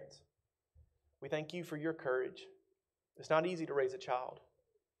parents, we thank you for your courage. It's not easy to raise a child,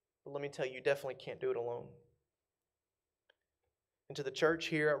 but let me tell you, you definitely can't do it alone. And to the church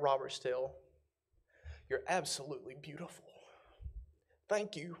here at Robertsdale, you're absolutely beautiful.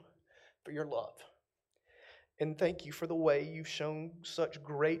 Thank you for your love. And thank you for the way you've shown such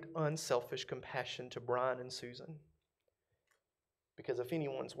great unselfish compassion to Brian and Susan. Because if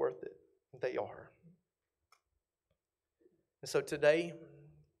anyone's worth it, they are. And so today,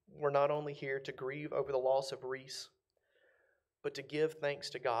 we're not only here to grieve over the loss of Reece, but to give thanks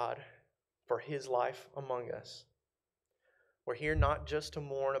to God for His life among us. We're here not just to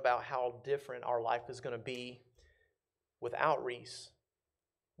mourn about how different our life is going to be without Reece,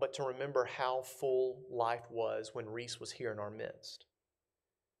 but to remember how full life was when Reece was here in our midst.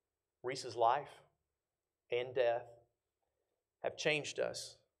 Reece's life and death have changed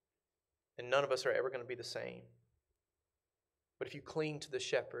us, and none of us are ever going to be the same. But if you cling to the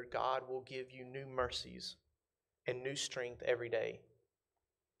shepherd, God will give you new mercies and new strength every day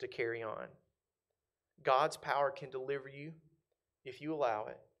to carry on. God's power can deliver you, if you allow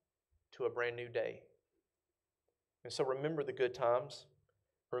it, to a brand new day. And so remember the good times.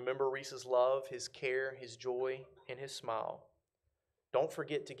 Remember Reece's love, his care, his joy, and his smile. Don't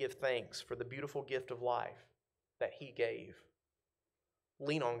forget to give thanks for the beautiful gift of life that He gave.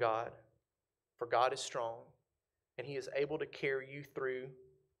 Lean on God, for God is strong, and He is able to carry you through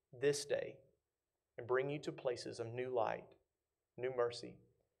this day and bring you to places of new light, new mercy,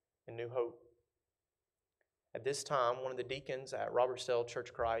 and new hope. At this time, one of the deacons at Robertsdale Church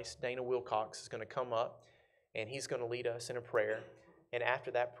of Christ, Dana Wilcox, is going to come up, and he's going to lead us in a prayer. And after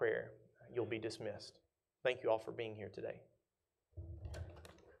that prayer, you'll be dismissed. Thank you all for being here today.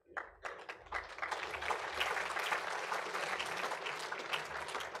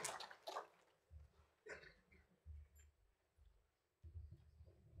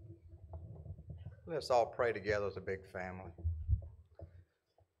 Let's all pray together as a big family.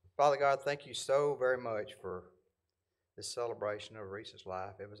 Father God, thank you so very much for this celebration of Reece's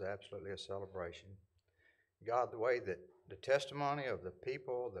life. It was absolutely a celebration. God, the way that the testimony of the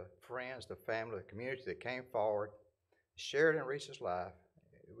people, the friends, the family, the community that came forward, shared in Reece's life,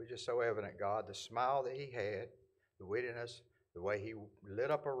 it was just so evident, God, the smile that he had, the wittiness, the way he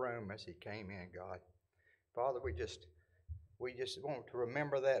lit up a room as he came in, God. Father, we just want to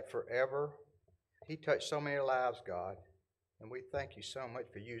remember that forever. He touched so many lives, God, and we thank you so much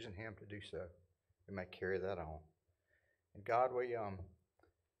for using him to do so. We may carry that on. And God,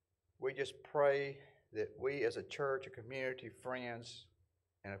 we just pray that we as a church, a community, friends,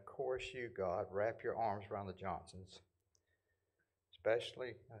 and of course you, God, wrap your arms around the Johnsons,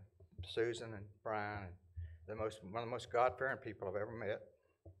 especially Susan and Brian, and one of the most God-fearing people I've ever met.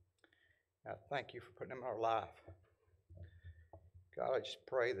 I thank you for putting them in our life. God, I just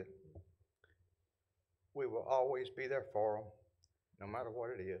pray that we will always be there for them, no matter what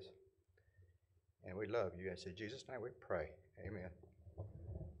it is. And we love you. And in Jesus' name we pray. Amen.